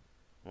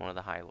 One of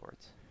the High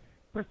Lords.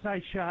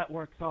 Precise shot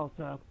works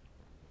also.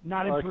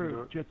 Not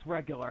improved, just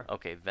regular.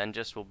 Okay,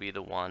 Vengeance will be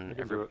the one.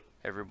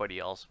 Everybody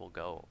else will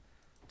go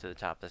to the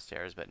top of the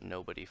stairs, but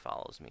nobody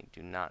follows me.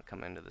 Do not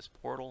come into this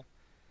portal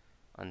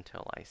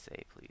until I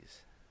say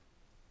please.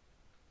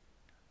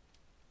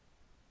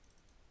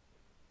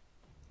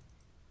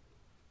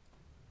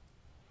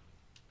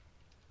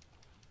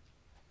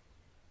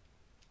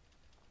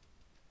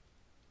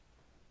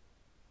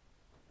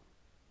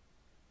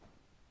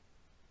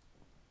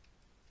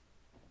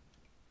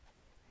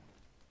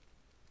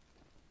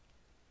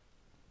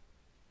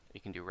 You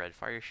can do red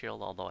fire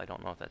shield, although I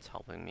don't know if that's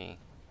helping me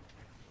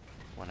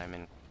when I'm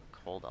in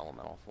cold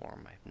elemental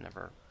form. I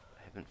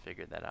haven't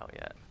figured that out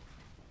yet.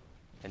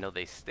 I know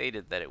they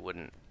stated that it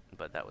wouldn't,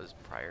 but that was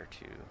prior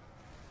to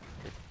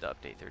the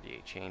update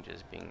 38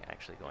 changes being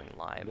actually going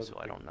live, so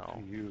I don't know.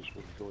 To use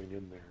when going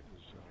in there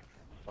is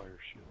fire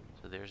shield.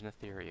 So there's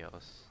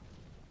Netherios,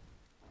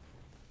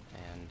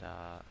 and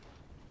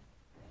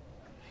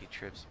if he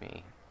trips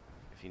me,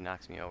 if he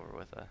knocks me over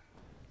with a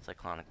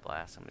Cyclonic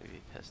Blast, I'm going to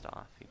be pissed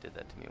off. He did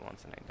that to me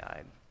once and I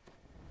died.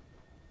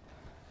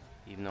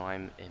 Even though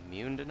I'm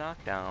immune to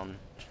knockdown.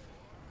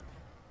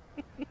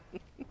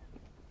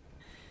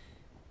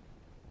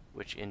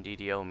 Which in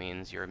DDO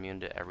means you're immune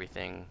to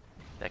everything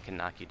that can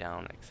knock you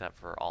down except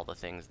for all the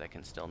things that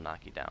can still knock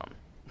you down.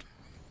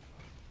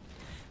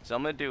 So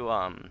I'm going to do,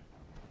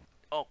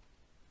 oh!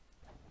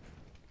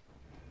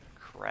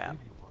 Crap.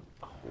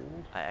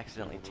 I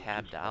accidentally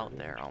tabbed out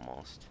there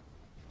almost.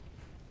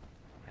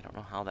 I don't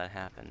know how that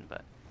happened,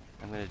 but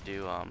I'm going to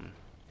do a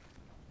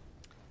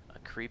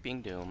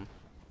Creeping Doom,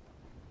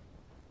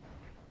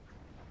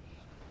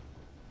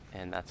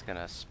 and that's going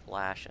to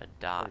splash a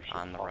dot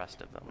on the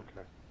rest of them.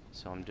 Okay.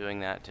 So I'm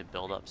doing that to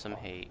build up some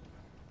hate.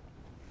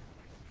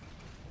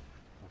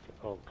 Okay.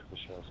 Oh, because the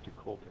shadows do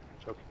cold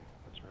damage. Okay,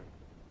 that's right.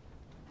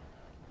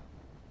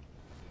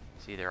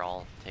 See, they're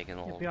all taking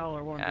little If y'all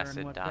are wondering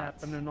acid what's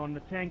dots. happening on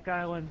the tank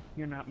island,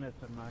 you're not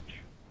missing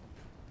much.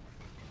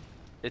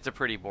 It's a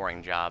pretty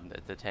boring job.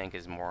 The tank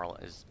is more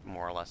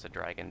or less a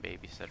dragon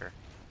babysitter.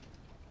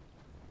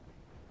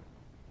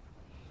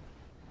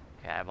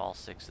 Okay, I have all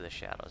 6 of the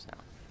shadows now.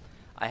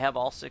 I have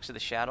all 6 of the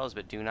shadows,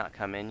 but do not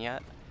come in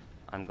yet.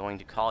 I'm going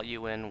to call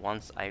you in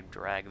once I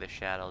drag the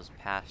shadows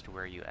past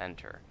where you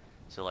enter.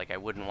 So, like, I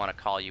wouldn't want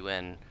to call you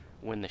in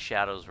when the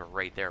shadows were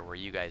right there where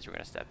you guys were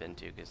going to step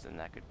into, because then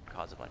that could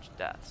cause a bunch of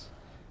deaths.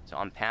 So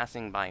I'm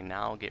passing by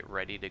now. Get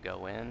ready to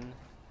go in.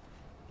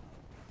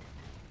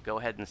 go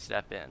ahead and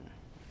step in.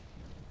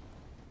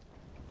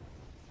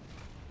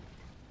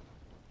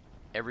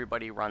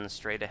 Everybody runs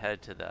straight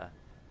ahead to the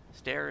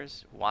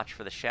stairs. Watch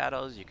for the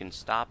shadows. You can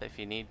stop if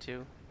you need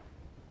to,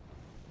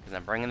 because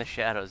I'm bringing the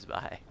shadows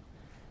by.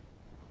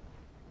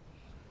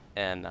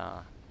 And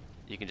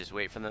you can just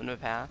wait for them to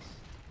pass.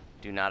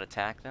 Do not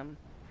attack them.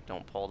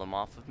 Don't pull them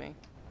off of me.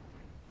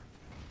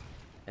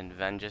 And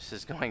Vengeance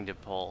is going to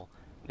pull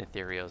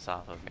Netherios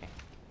off of me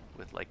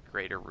with like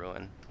greater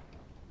ruin.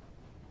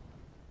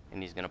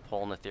 And he's going to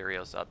pull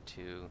Netherios up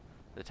to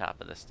the top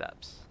of the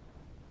steps.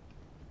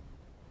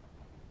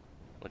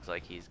 Looks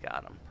like he's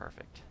got him.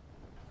 Perfect.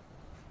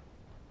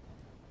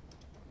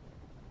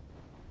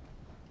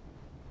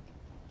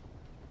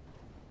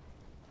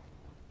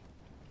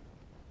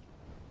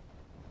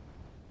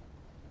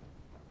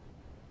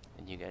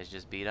 And you guys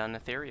just beat on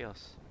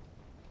Netherios.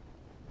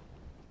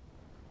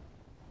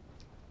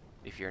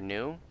 If you're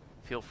new,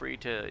 feel free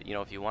to,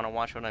 if you want to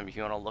watch what if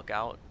you want to look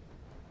out,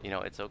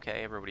 it's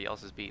okay. Everybody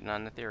else is beating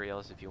on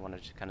Netherios. If you want to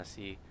just kind of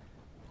see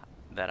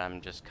that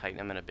I'm just kiting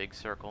them in a big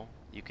circle,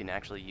 you can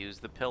actually use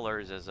the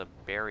pillars as a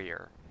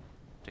barrier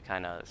to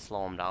kind of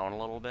slow them down a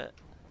little bit.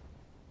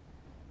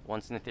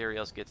 Once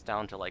Netherios gets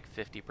down to like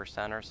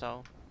 50% or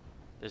so,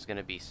 there's going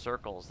to be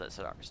circles that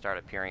start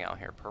appearing out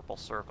here, purple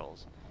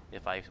circles.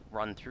 If I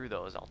run through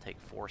those, I'll take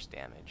force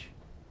damage.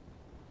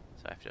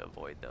 So I have to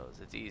avoid those.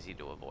 It's easy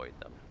to avoid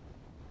them.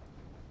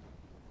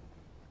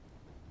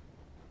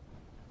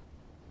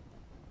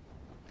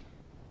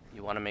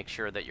 You want to make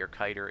sure that your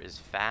kiter is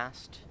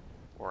fast,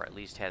 or at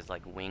least has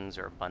like wings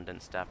or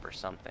abundant step or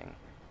something.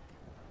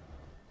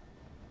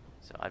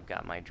 So I've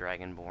got my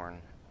Dragonborn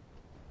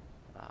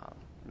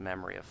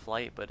memory of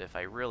flight, but if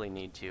I really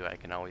need to, I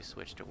can always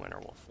switch to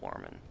Winterwolf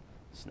form and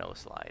snow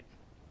slide.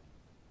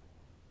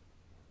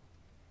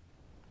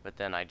 But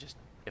then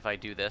if I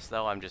do this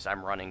though,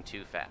 I'm running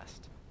too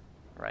fast,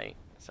 right?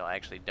 So I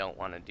actually don't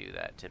want to do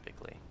that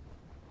typically.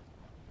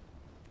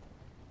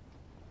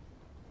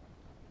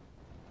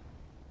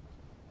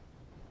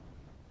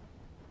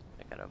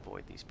 I gotta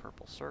avoid these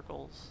purple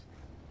circles.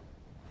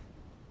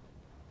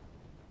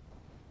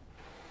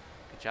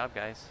 Good job,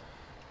 guys.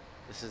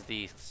 This is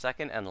the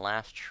second and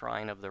last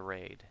shrine of the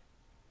raid.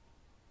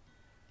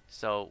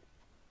 So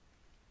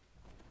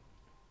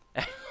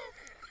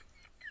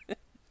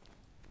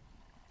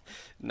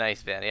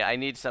nice, Vanna. Yeah, I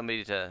need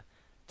somebody to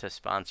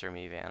sponsor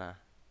me, Vanna.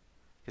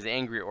 Because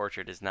Angry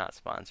Orchard is not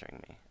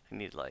sponsoring me. I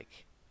need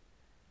like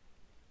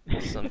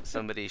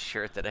somebody's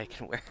shirt that I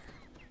can wear.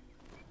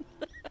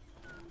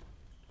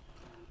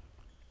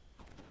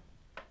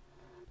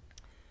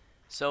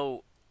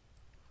 So,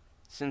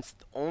 since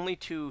only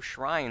 2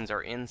 shrines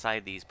are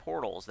inside these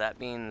portals, that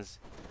means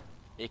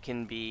it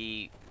can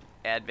be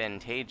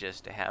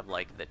advantageous to have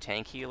like the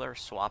tank healer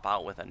swap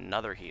out with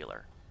another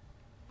healer.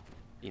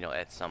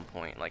 At some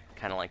point,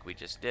 kind of like we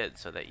just did,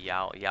 so that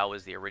Yao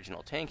was the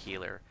original tank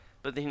healer,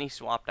 but then he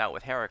swapped out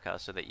with Herika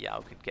so that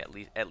Yao could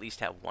at least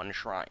have 1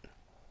 shrine.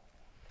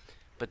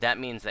 But that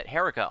means that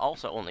Herika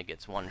also only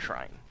gets 1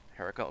 shrine.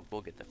 Herika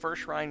will get the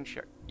first shrine,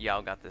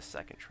 Yao got the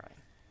second shrine.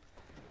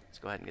 Let's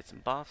go ahead and get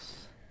some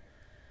buffs.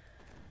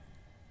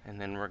 And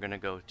then we're going to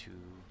go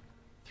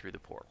through the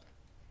portal.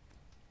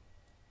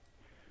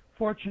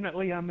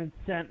 Fortunately, I'm in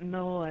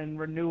Sentinel, and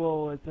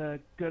Renewal is a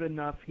good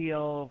enough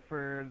heal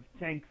for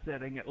tank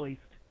sitting, at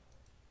least.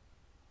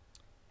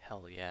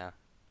 Hell yeah.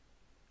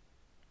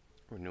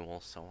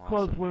 Renewal's so awesome.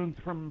 Close wounds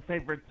from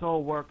Favorite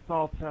Soul works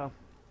also.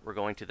 We're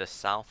going to the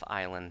South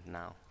Island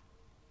now.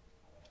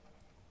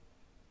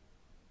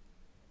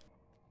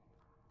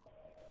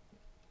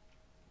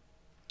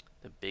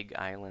 The big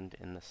island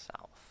in the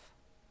south.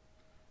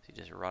 So you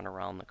just run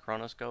around the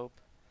chronoscope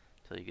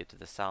till you get to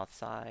the south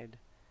side,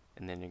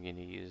 and then you're going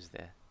to use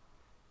the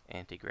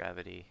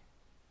anti-gravity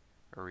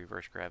or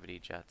reverse gravity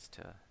jets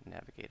to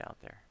navigate out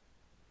there.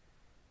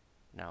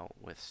 Now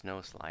with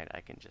snow slide,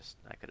 I could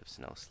have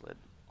snow slid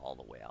all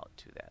the way out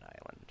to that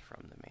island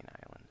from the main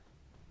island.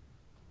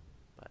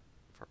 But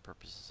for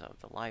purposes of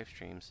the live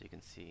stream, so you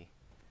can see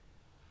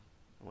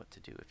what to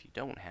do if you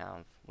don't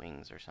have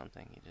wings or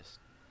something, you just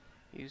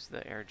use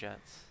the air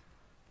jets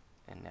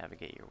and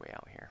navigate your way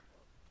out here.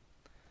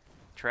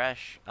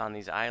 Trash on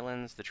these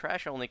islands. The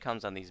trash only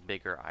comes on these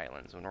bigger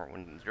islands. When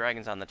the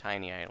dragon's on the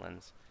tiny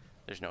islands,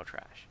 there's no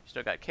trash. You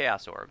still got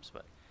chaos orbs,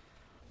 but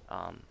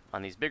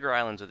on these bigger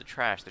islands with the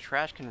trash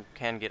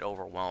can get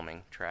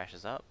overwhelming. Trash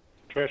is up.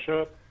 Trash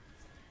up.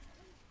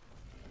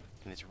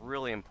 And it's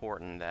really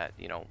important that,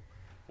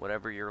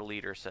 whatever your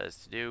leader says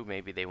to do,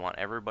 maybe they want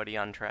everybody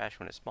on trash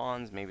when it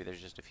spawns, maybe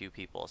there's just a few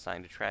people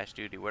assigned to trash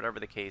duty, whatever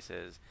the case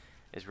is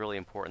really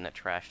important that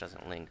trash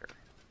doesn't linger.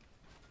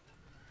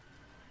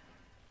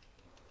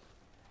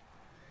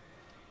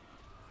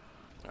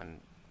 I'm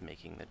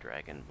making the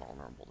dragon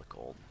vulnerable to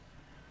cold.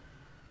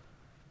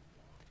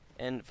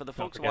 And for the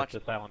folks watching,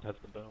 this island has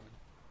the boom.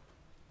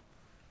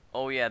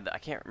 Oh yeah, I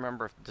can't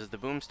remember. Does the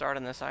boom start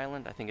on this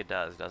island? I think it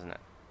does, doesn't it?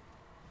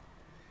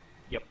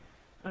 Yep.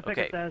 I think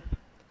Okay. it does.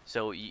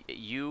 So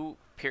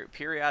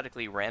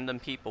periodically, random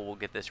people will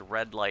get this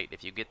red light.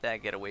 If you get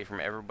that, get away from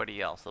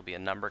everybody else. There'll be a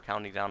number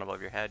counting down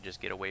above your head.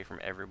 Just get away from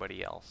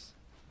everybody else.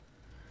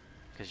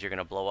 Because you're going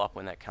to blow up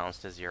when that counts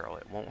to 0.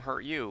 It won't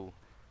hurt you,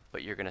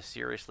 but you're going to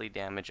seriously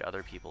damage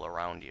other people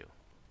around you.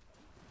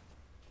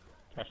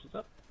 Trash this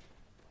up.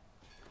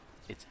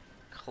 It's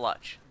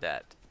clutch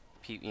that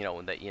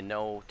that you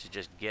know to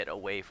just get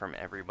away from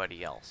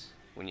everybody else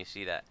when you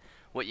see that.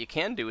 What you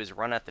can do is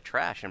run at the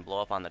trash and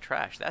blow up on the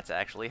trash. That's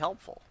actually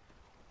helpful.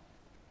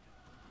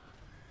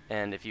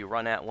 And if you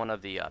run at one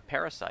of the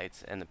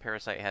parasites and the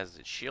parasite has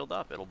its shield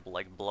up, it'll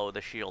like blow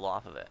the shield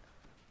off of it.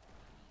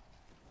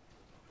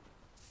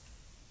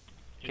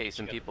 Okay,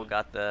 some people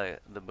got the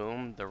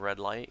boom, the red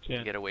light.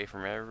 Yeah. Get away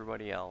from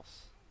everybody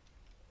else.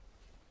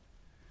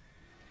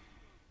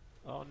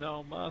 Oh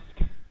no, Musk.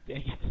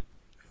 Dang it.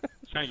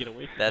 Trying to get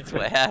away from That's you.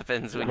 what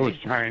happens when, I was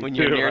trying when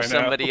you're to, near I know.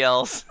 somebody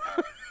else.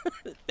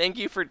 Thank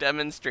you for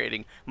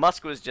demonstrating.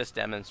 Musk was just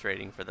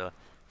demonstrating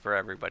for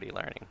everybody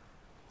learning.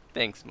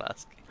 Thanks,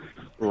 Musk.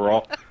 We were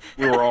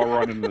all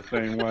running the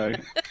same way.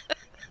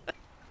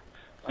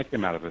 I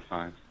came out of it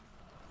fine.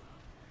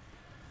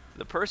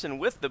 The person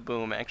with the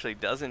boom actually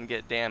doesn't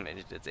get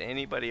damaged. It's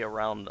anybody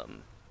around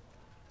them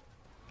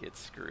gets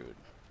screwed.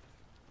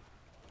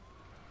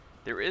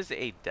 There is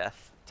a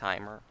death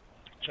timer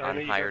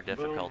Johnny, on you higher got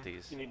the boom.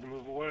 difficulties. You need to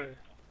move away.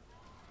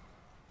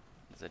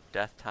 There's a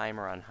death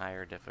timer on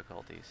higher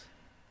difficulties.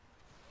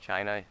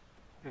 China,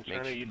 And Make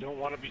Johnny, s- you don't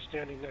want to be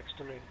standing next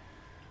to me.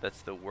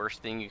 that's the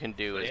worst thing you can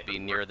do is be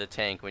near the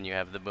tank when you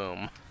have the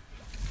boom.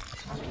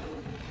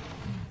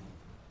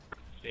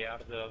 Stay out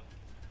of the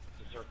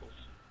circles.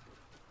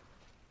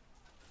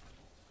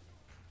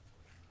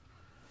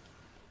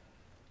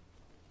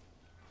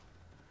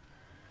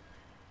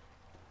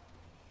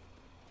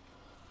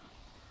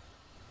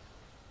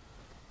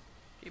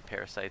 Okay,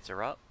 parasites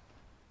are up.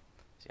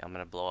 See, I'm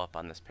gonna blow up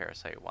on this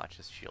parasite. Watch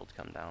his shield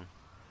come down.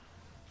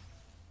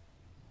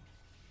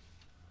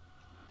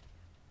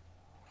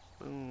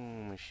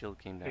 Boom, his shield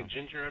came Hey, down.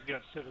 Ginger, I've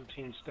got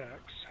 17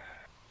 stacks.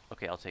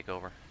 Okay, I'll take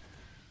over.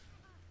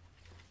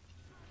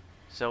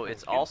 So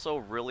it's Thank you. also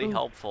really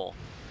helpful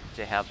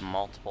to have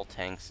multiple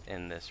tanks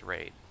in this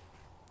raid.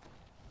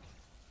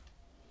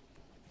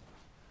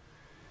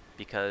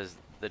 Because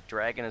the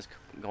dragon is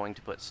going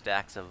to put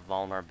stacks of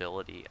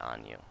vulnerability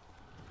on you.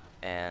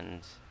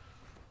 And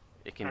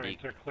it can Alright,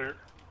 be they're clear.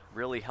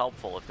 really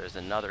helpful if there's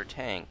another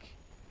tank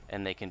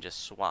and they can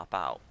just swap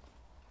out.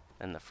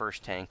 And the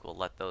first tank will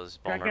let those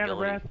Drag out a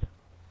vulnerability rest.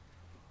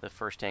 the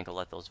first tank will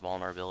let those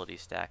vulnerability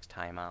stacks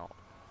time out.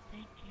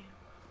 Thank you.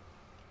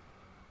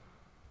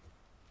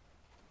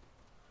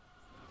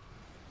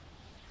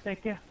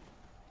 Thank you.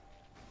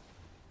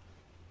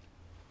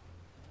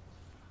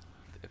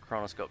 The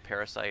chronoscope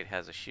parasite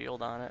has a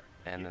shield on it,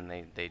 and then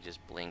they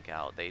just blink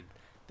out. They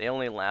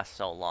only last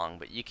so long,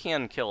 but you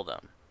can kill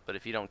them. But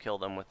if you don't kill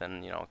them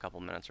within a couple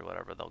minutes or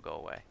whatever, they'll go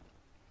away.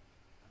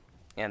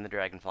 And the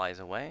dragon flies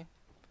away.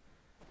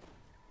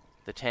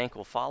 The tank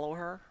will follow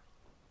her,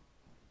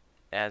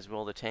 as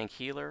will the tank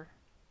healer.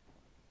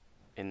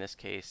 In this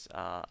case,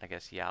 I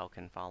guess Yao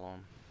can follow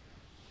him.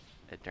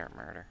 It don't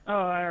murder. Oh,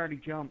 I already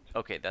jumped.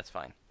 Okay, that's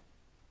fine.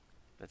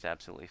 That's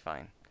absolutely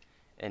fine.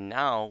 And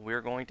now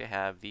we're going to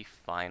have the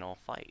final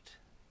fight.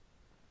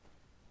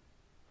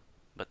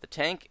 But the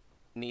tank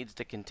needs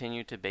to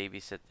continue to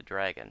babysit the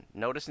dragon.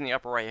 Notice in the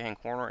upper right hand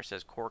corner it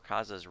says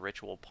Korkaza's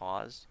ritual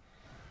paused.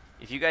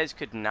 If you guys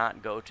could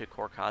not go to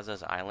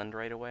Korkaza's island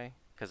right away,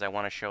 because I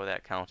want to show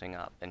that counting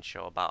up and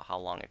show about how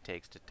long it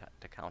takes to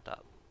count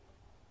up.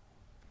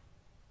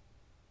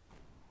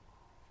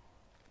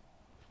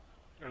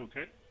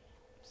 Okay.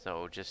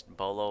 So just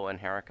Bolo and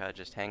Herika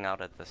just hang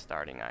out at the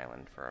starting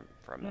island for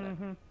a minute.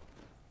 Mm-hmm.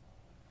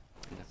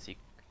 And let's see.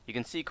 You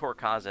can see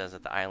Korkaza is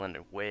at the island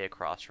way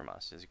across from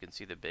us. As you can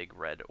see the big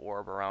red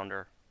orb around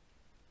her.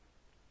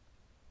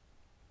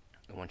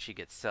 And when she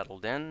gets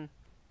settled in,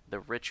 the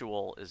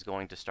ritual is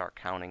going to start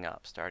counting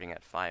up, starting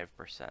at 5%.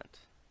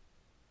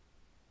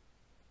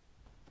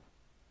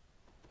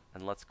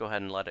 And let's go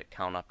ahead and let it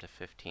count up to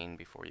 15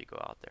 before you go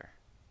out there.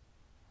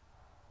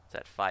 It's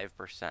at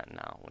 5%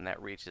 now. When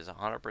that reaches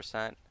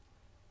 100%,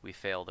 we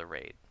fail the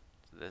raid.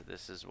 So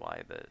this is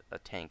why a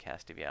tank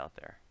has to be out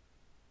there.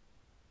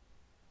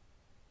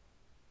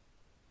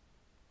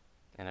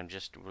 And I'm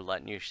just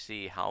letting you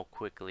see how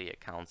quickly it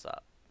counts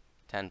up.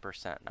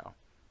 10% now.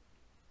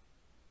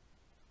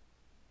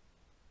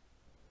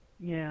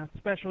 Yeah,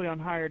 especially on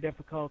higher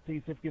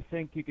difficulties. If you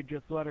think you could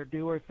just let her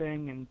do her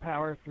thing and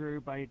power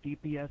through by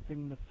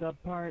DPSing the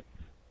subparts,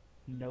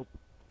 nope.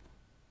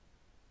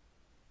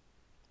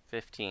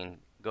 15.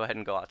 Go ahead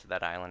and go out to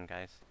that island,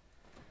 guys.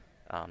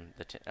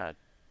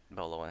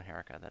 Bolo and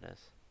Herika, that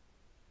is.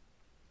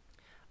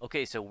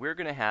 Okay, so we're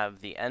going to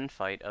have the end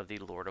fight of the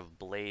Lord of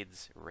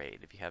Blades raid.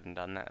 If you haven't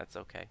done that, that's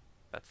okay.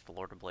 That's the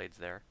Lord of Blades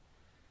there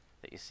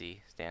that you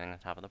see standing on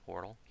top of the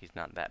portal. He's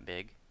not that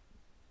big.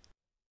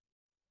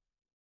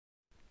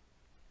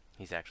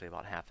 He's actually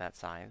about half that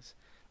size.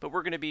 But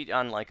we're going to be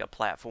on like a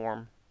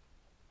platform.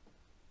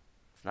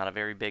 It's not a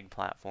very big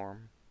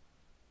platform.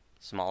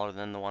 Smaller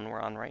than the one we're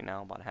on right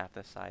now, about half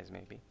this size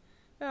maybe.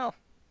 Well,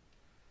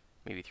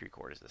 maybe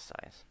 3/4 this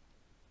size.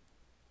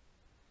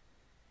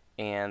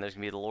 And there's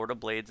going to be the Lord of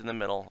Blades in the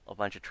middle, a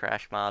bunch of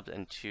trash mobs,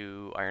 and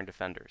 2 Iron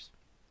Defenders,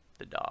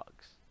 the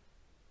dogs.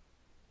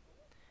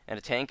 And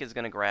a tank is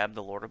going to grab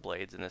the Lord of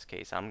Blades. In this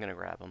case, I'm going to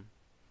grab him.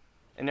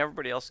 And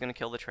everybody else is going to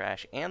kill the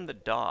trash and the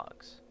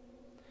dogs.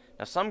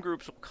 Now, some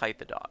groups will kite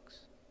the dogs,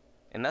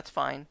 and that's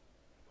fine.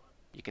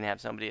 You can have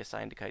somebody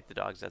assigned to kite the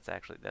dogs.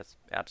 That's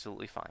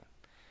absolutely fine.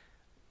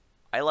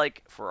 I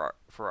like for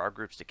our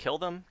groups to kill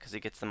them because it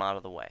gets them out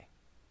of the way.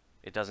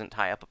 It doesn't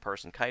tie up a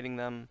person kiting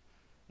them.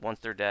 Once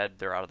they're dead,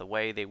 they're out of the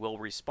way. They will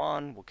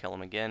respawn. We'll kill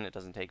them again. It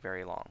doesn't take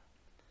very long.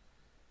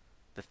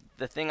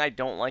 The thing I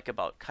don't like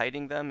about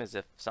kiting them is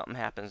if something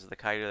happens to the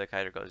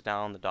kiter goes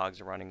down, the dogs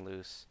are running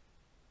loose,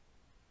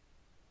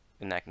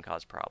 and that can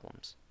cause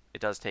problems.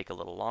 It does take a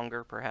little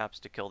longer, perhaps,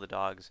 to kill the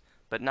dogs,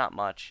 but not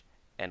much.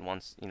 And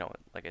once, you know,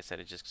 like I said,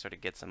 it just sort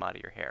of gets them out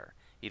of your hair.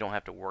 You don't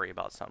have to worry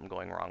about something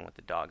going wrong with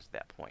the dogs at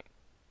that point.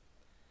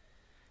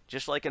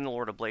 Just like in the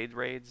Lord of Blade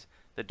raids,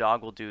 the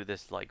dog will do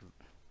this, like,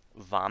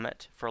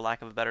 vomit, for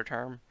lack of a better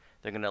term.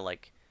 They're going to,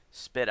 like,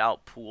 spit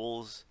out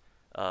pools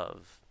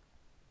of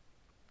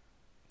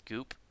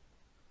goop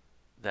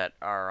that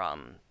are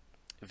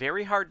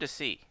very hard to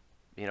see.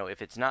 You know,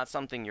 if it's not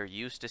something you're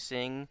used to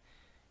seeing,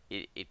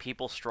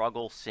 people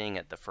struggle seeing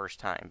it the first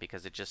time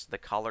because the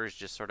colors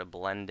just sort of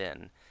blend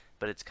in.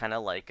 But it's kind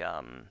of like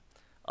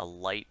a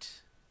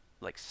light,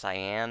 like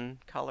cyan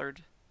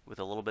colored with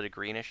a little bit of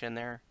greenish in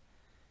there.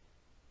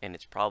 And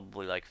it's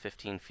probably like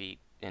 15 feet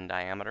in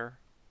diameter,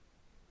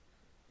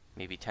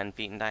 maybe 10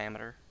 feet in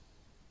diameter.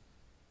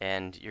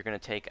 And you're going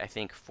to take, I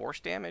think, force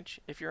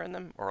damage if you're in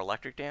them, or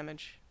electric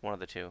damage, one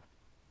of the two.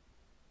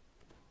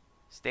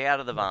 Stay out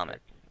of the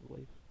vomit,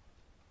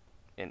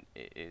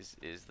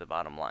 is the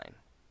bottom line.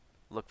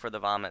 Look for the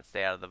vomit,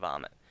 stay out of the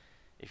vomit.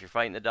 If you're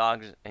fighting the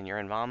dogs and you're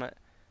in vomit,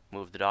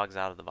 move the dogs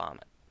out of the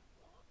vomit.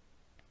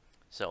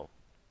 So,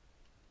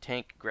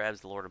 tank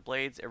grabs the Lord of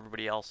Blades,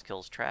 everybody else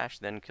kills trash,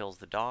 then kills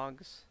the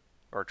dogs,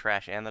 or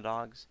trash and the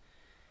dogs.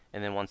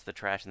 And then once the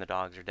trash and the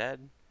dogs are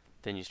dead,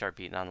 then you start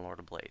beating on the Lord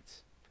of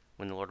Blades.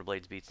 When the Lord of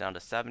Blades beats down to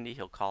 70,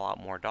 he'll call out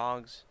more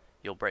dogs.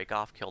 You'll break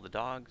off, kill the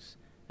dogs,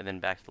 and then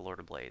back to the Lord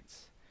of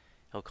Blades.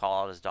 He'll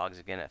call out his dogs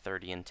again at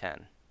 30 and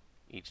 10.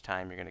 Each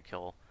time you're going to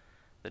kill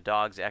the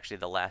dogs. Actually,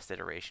 the last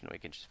iteration, we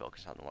can just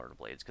focus on the Lord of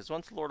Blades. Because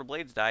once the Lord of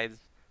Blades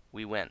dies,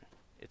 we win.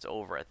 It's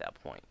over at that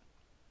point.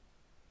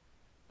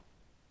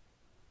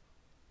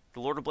 The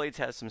Lord of Blades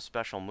has some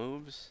special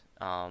moves.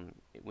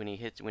 When he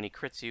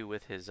crits you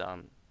with his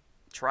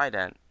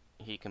trident,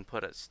 he can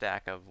put a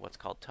stack of what's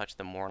called Touch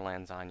the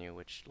Moorlands on you,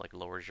 which like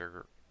lowers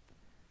your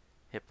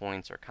hit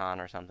points or con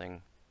or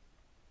something,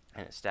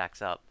 and it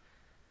stacks up.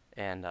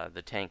 And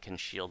the tank can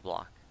shield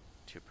block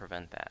to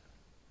prevent that.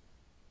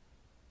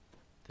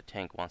 The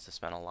tank wants to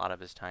spend a lot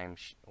of his time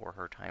or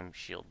her time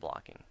shield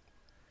blocking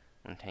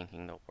when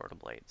tanking the Lord of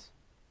Blades.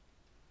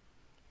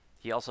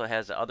 He also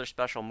has other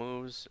special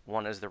moves.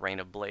 One is the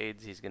Rain of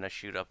Blades. He's going to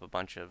shoot up a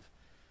bunch of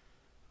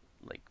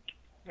like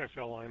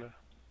Sarlona.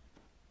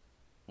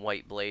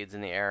 white blades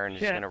in the air, and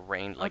it's going to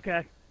rain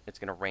it's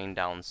going to rain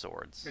down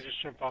swords. They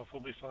just jump off,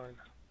 we'll be fine.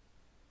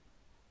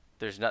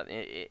 There's not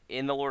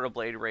in the Lord of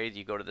Blade raid.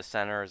 You go to the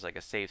center as like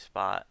a safe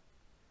spot,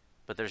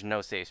 but there's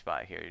no safe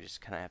spot here. You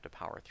just kind of have to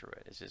power through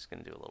it. It's just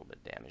going to do a little bit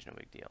of damage, no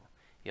big deal.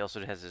 He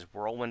also has his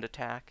whirlwind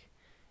attack.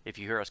 If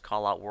you hear us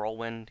call out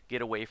whirlwind,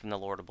 get away from the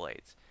Lord of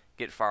Blades.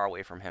 Get far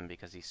away from him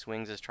because he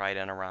swings his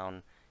trident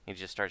around. He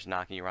just starts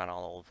knocking you around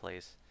all over the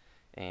place,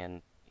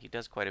 and he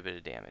does quite a bit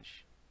of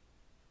damage.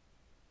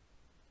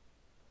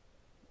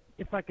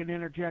 If I can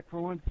interject for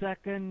 1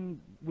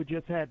 second, we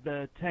just had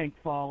the tank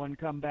fall and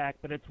come back,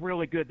 but it's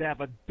really good to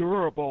have a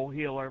durable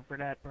healer for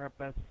that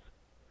purpose.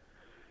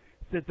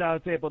 Since I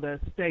was able to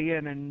stay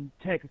in and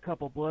take a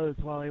couple blows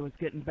while he was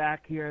getting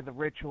back here, the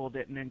ritual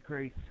didn't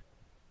increase.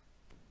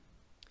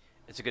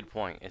 It's a good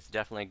point. It's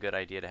definitely a good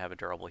idea to have a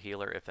durable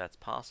healer if that's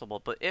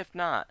possible, but if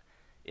not,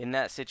 in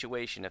that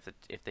situation,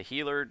 if the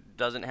healer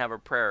doesn't have a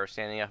prayer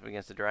standing up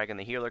against the dragon,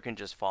 the healer can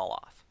just fall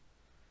off.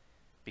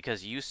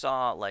 Because you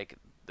saw, like,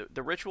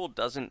 the ritual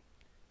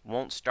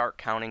won't start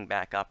counting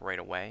back up right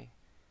away,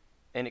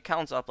 and it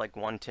counts up like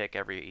 1 tick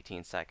every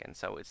 18 seconds,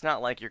 so it's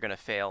not like you're going to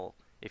fail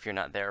if you're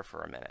not there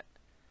for a minute.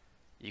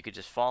 You could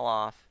just fall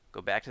off,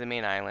 go back to the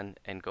main island,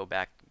 and go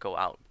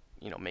out,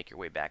 make your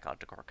way back out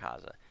to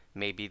Korkaza.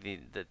 Maybe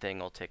the thing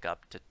will tick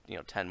up to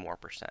 10% more.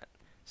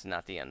 It's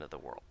not the end of the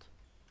world.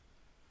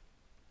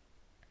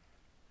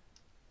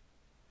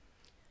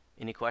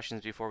 Any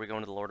questions before we go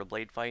into the Lord of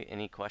Blade fight?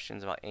 Any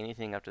questions about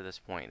anything up to this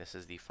point? This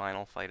is the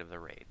final fight of the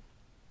raid.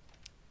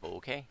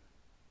 Okay.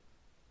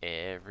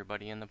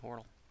 Everybody in the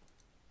portal.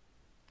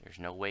 There's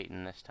no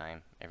waiting this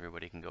time.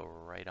 Everybody can go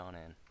right on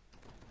in.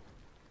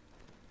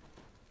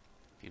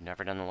 If you've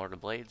never done the Lord of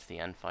Blades, the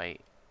end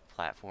fight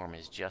platform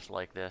is just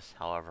like this.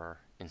 However,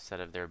 instead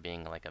of there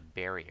being like a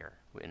barrier,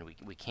 and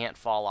we can't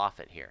fall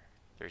off it here.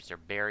 There's a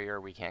barrier,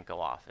 we can't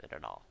go off it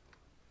at all.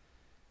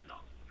 No,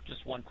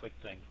 just one quick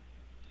thing.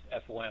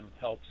 FOM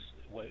helps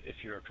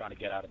if you're trying to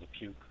get out of the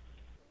puke.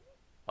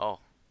 Oh,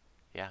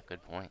 yeah,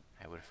 good point.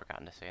 I would have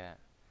forgotten to say that.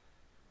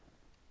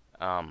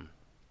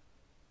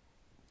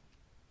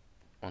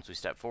 Once we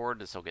step forward,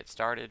 this will get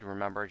started.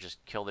 Remember,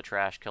 just kill the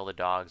trash, kill the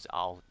dogs.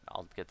 I'll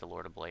get the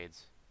Lord of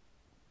Blades.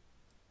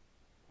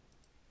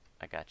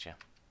 I got you.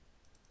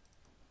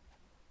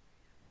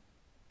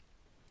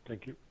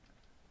 Thank you.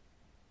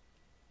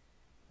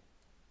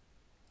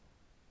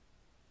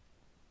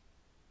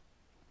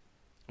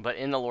 But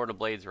in the Lord of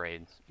Blades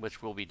raid,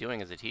 which we'll be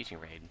doing as a teaching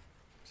raid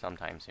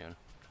sometime soon,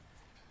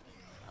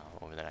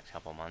 over the next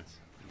couple months,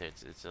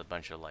 it's a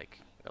bunch of like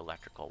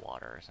electrical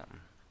water or something.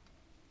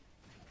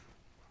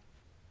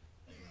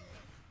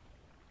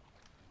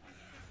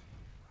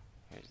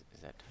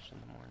 Is that touching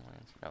the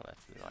Mournlands? No,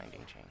 that's the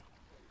binding chain.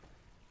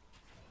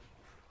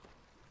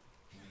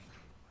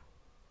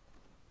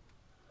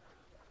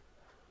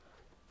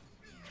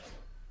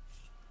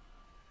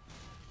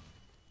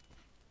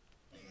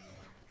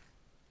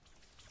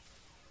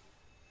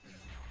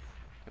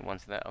 And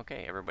once that,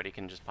 okay, everybody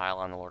can just pile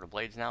on the Lord of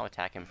Blades now,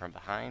 attack him from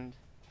behind.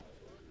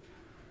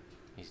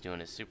 He's doing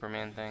his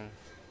Superman thing.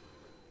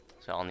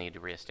 So I'll need to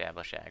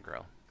reestablish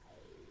aggro.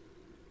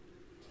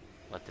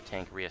 Let the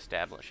tank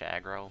reestablish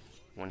aggro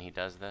when he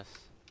does this.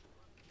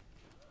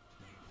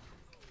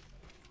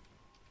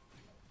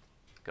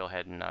 Go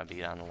ahead and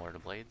beat on the Lord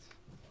of Blades.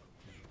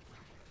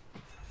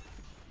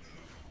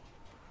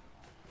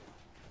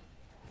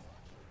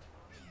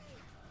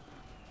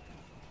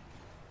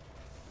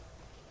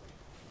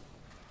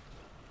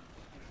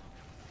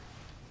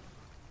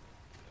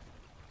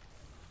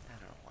 I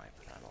don't know why I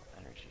put on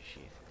energy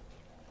sheath.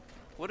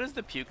 What does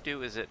the puke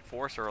do? Is it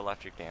force or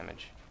electric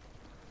damage?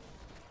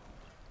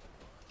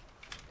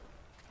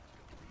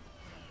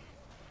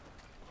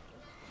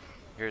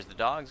 Here's the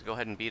dogs. Go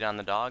ahead and beat on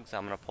the dogs.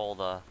 I'm going to pull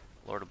the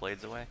Lord of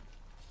Blades away.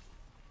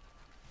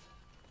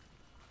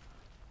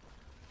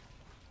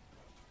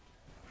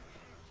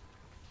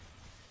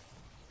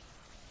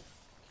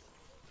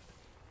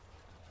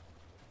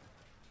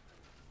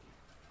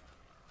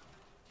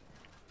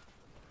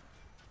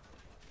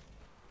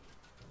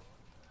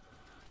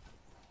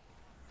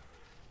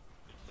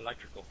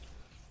 Electrical.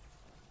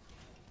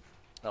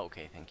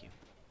 Okay, thank you.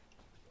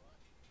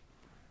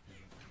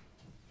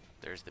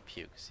 There's the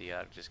puke. See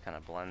how it just kind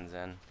of blends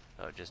in?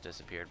 Oh, it just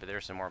disappeared. But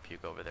there's some more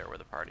puke over there where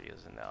the party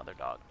is and the other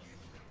dog.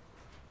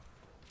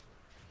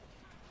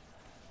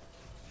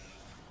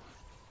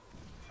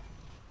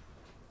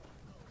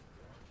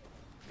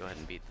 Go ahead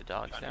and beat the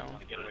dogs down.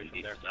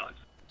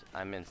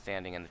 I'm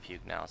standing in the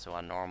puke now, so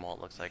on normal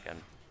it looks like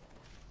I'm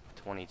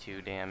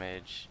 22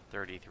 damage,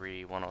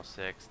 33,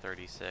 106,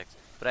 36.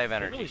 But I have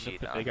energy really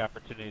sheath missed a on. big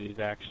opportunity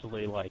to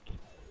actually like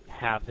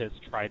have his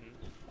trident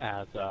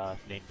as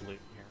named loot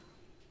here.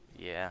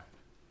 Yeah.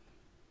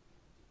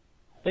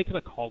 They could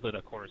have called it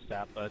a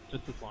quarterstaff, but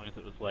just as long as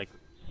it was like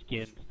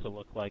skinned to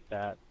look like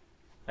that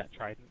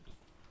trident.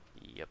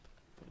 Yep.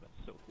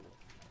 That's so cool.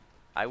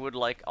 I would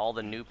like all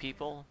the new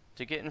people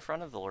to get in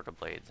front of the Lord of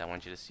Blades. I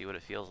want you to see what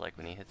it feels like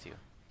when he hits you.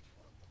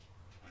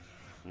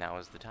 Now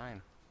is the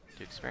time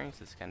to experience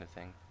this kind of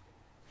thing.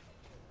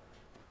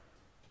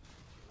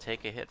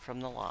 Take a hit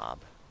from the lob.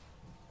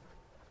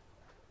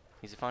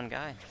 He's a fun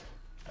guy.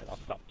 I'll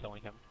stop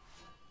killing him.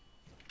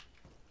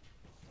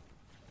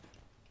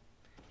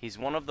 He's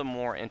one of the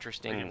more You can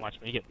interesting watch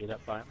me get beat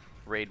up by him.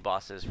 raid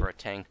bosses for a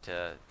tank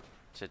to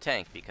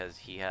tank, because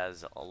he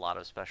has a lot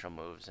of special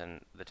moves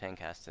and the tank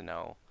has to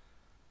know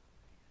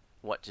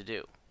what to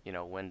do. You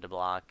know, when to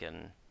block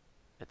and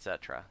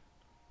etc.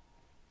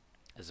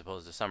 As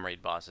opposed to some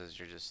raid bosses,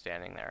 you're just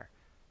standing there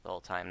the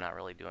whole time, not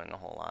really doing a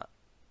whole lot.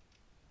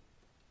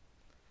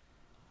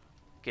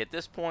 Okay, at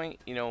this point,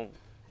 you know,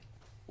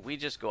 we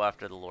just go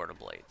after the Lord of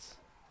Blades.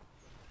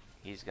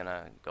 He's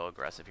gonna go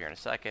aggressive here in a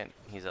second.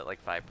 He's at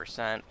like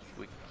 5%.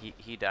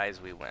 He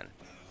dies, we win.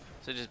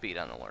 So just beat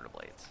on the Lord of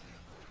Blades.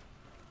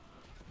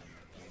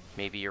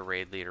 Maybe your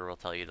raid leader will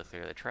tell you to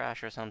clear the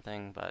trash or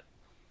something, but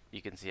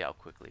you can see how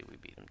quickly we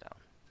beat him down.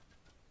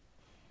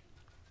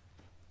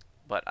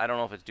 But I don't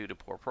know if it's due to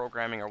poor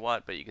programming or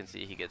what, but you can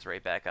see he gets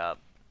right back up.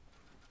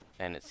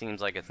 And it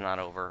seems like it's not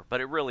over,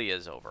 but it really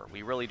is over.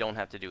 We really don't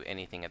have to do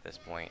anything at this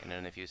point, and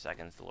in a few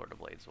seconds the Lord of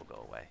Blades will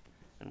go away,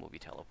 and we'll be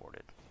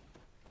teleported.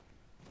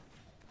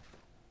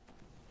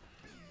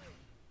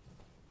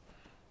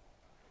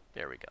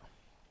 There we go.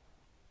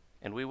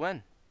 And we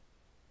win.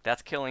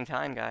 That's killing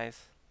time,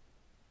 guys.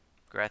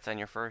 Congrats on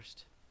your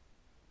first.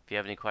 If you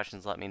have any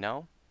questions, let me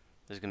know.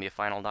 There's going to be a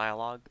final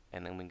dialogue,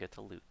 and then we get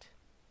to loot.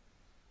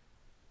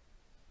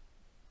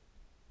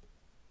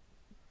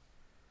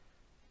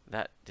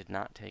 That did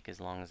not take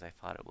as long as I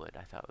thought it would.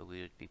 I thought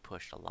we would be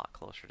pushed a lot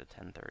closer to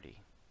 10:30.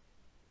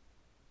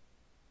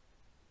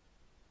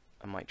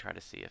 I might try to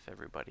see if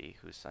everybody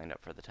who's signed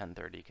up for the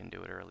 10:30 can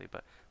do it early,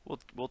 but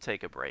we'll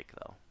take a break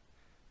though.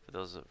 For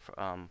those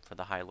for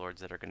the High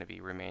Lords that are going to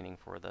be remaining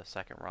for the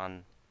second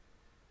run,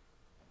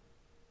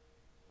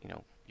 you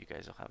know, you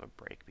guys will have a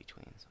break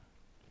between. So.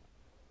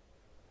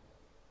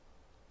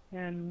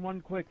 And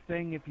one quick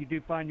thing, if you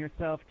do find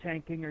yourself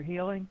tanking or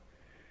healing,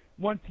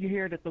 Once you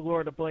hear that the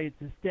Lord of Blades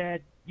is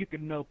dead, you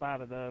can nope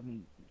out of the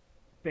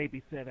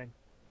babysitting.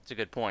 It's a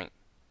good point.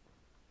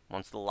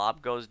 Once the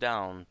lob goes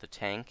down, the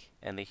tank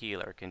and the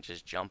healer can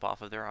just jump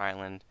off of their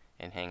island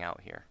and hang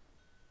out here.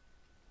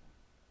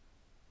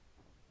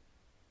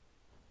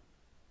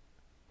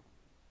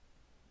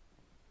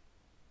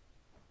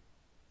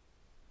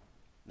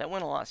 That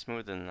went a lot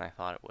smoother than I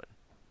thought it would.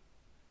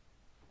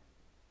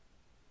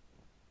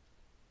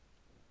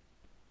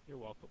 You're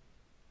welcome.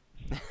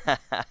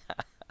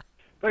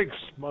 Thanks,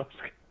 Musk.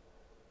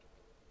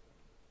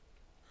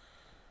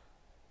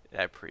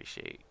 I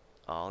appreciate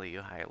all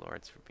you High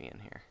Lords for being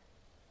here,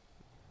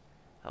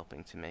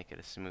 helping to make it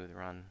a smooth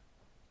run.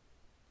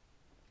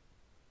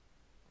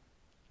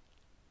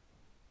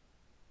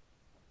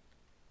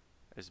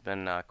 There's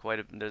been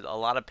there's a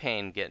lot of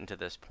pain getting to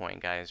this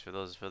point, guys. For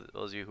those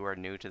of you who are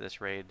new to this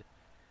raid,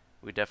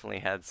 we definitely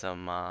had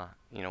some,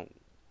 you know,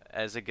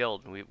 as a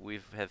guild, we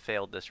have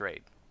failed this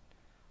raid.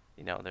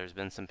 You know, there's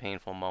been some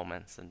painful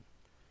moments, and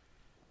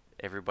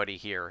everybody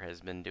here has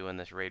been doing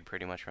this raid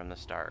pretty much from the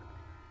start.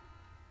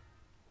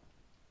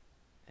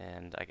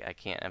 And I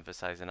can't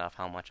emphasize enough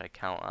how much I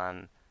count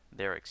on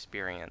their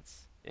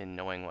experience in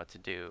knowing what to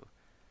do,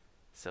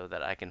 so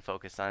that I can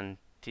focus on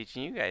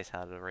teaching you guys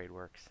how the raid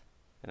works.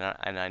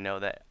 And I know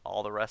that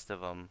all the rest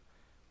of them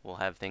will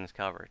have things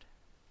covered.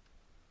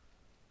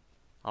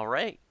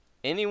 Alright,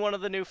 any one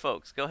of the new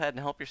folks, go ahead and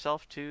help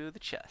yourself to the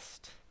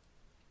chest.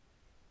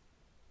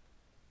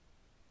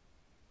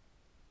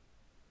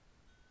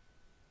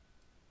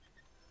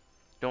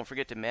 Don't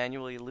forget to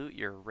manually loot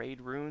your raid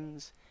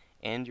runes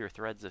and your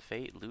threads of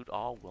fate. Loot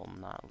all, will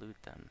not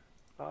loot them.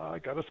 I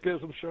got a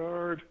schism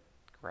shard.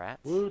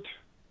 Grats. Woot.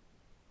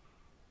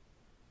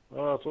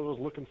 Oh, that's what I was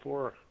looking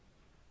for.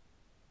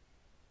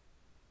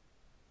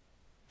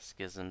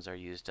 Schisms are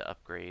used to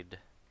upgrade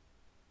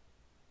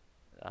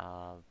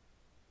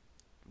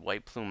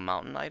White Plume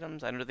Mountain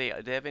items. I don't know,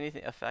 do they have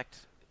anything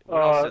effect? What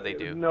else do they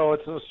do? No,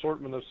 it's an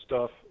assortment of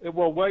stuff.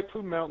 Well, White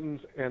Plume Mountains,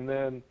 and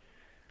then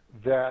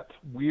that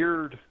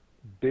weird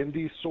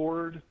bendy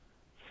sword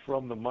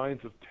from the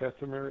Mines of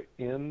Tethimer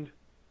End.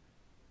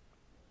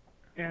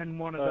 And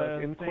one of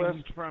the Inquest?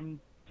 things from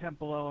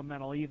Temple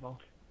Elemental Evil.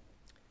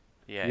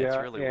 Yeah, it's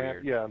really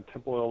weird. Yeah, and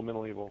Temple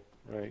Elemental Evil,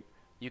 right.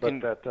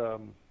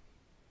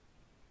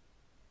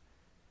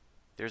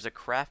 There's a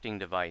crafting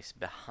device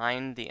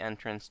behind the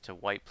entrance to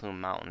White Plume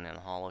Mountain in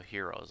the Hall of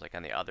Heroes, like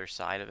on the other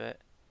side of it.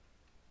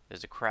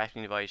 There's a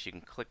crafting device you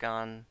can click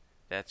on.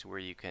 That's where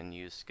you can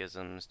use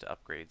schisms to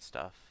upgrade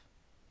stuff.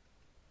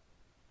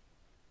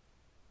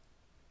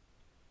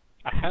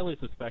 I highly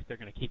suspect they're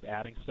going to keep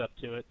adding stuff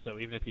to it, so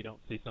even if you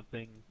don't see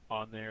something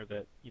on there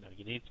that you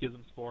need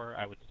schisms for,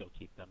 I would still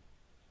keep them.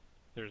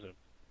 There's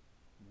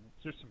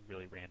some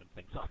really random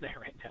things on there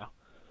right now.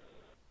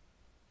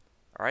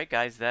 Alright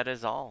guys, that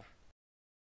is all.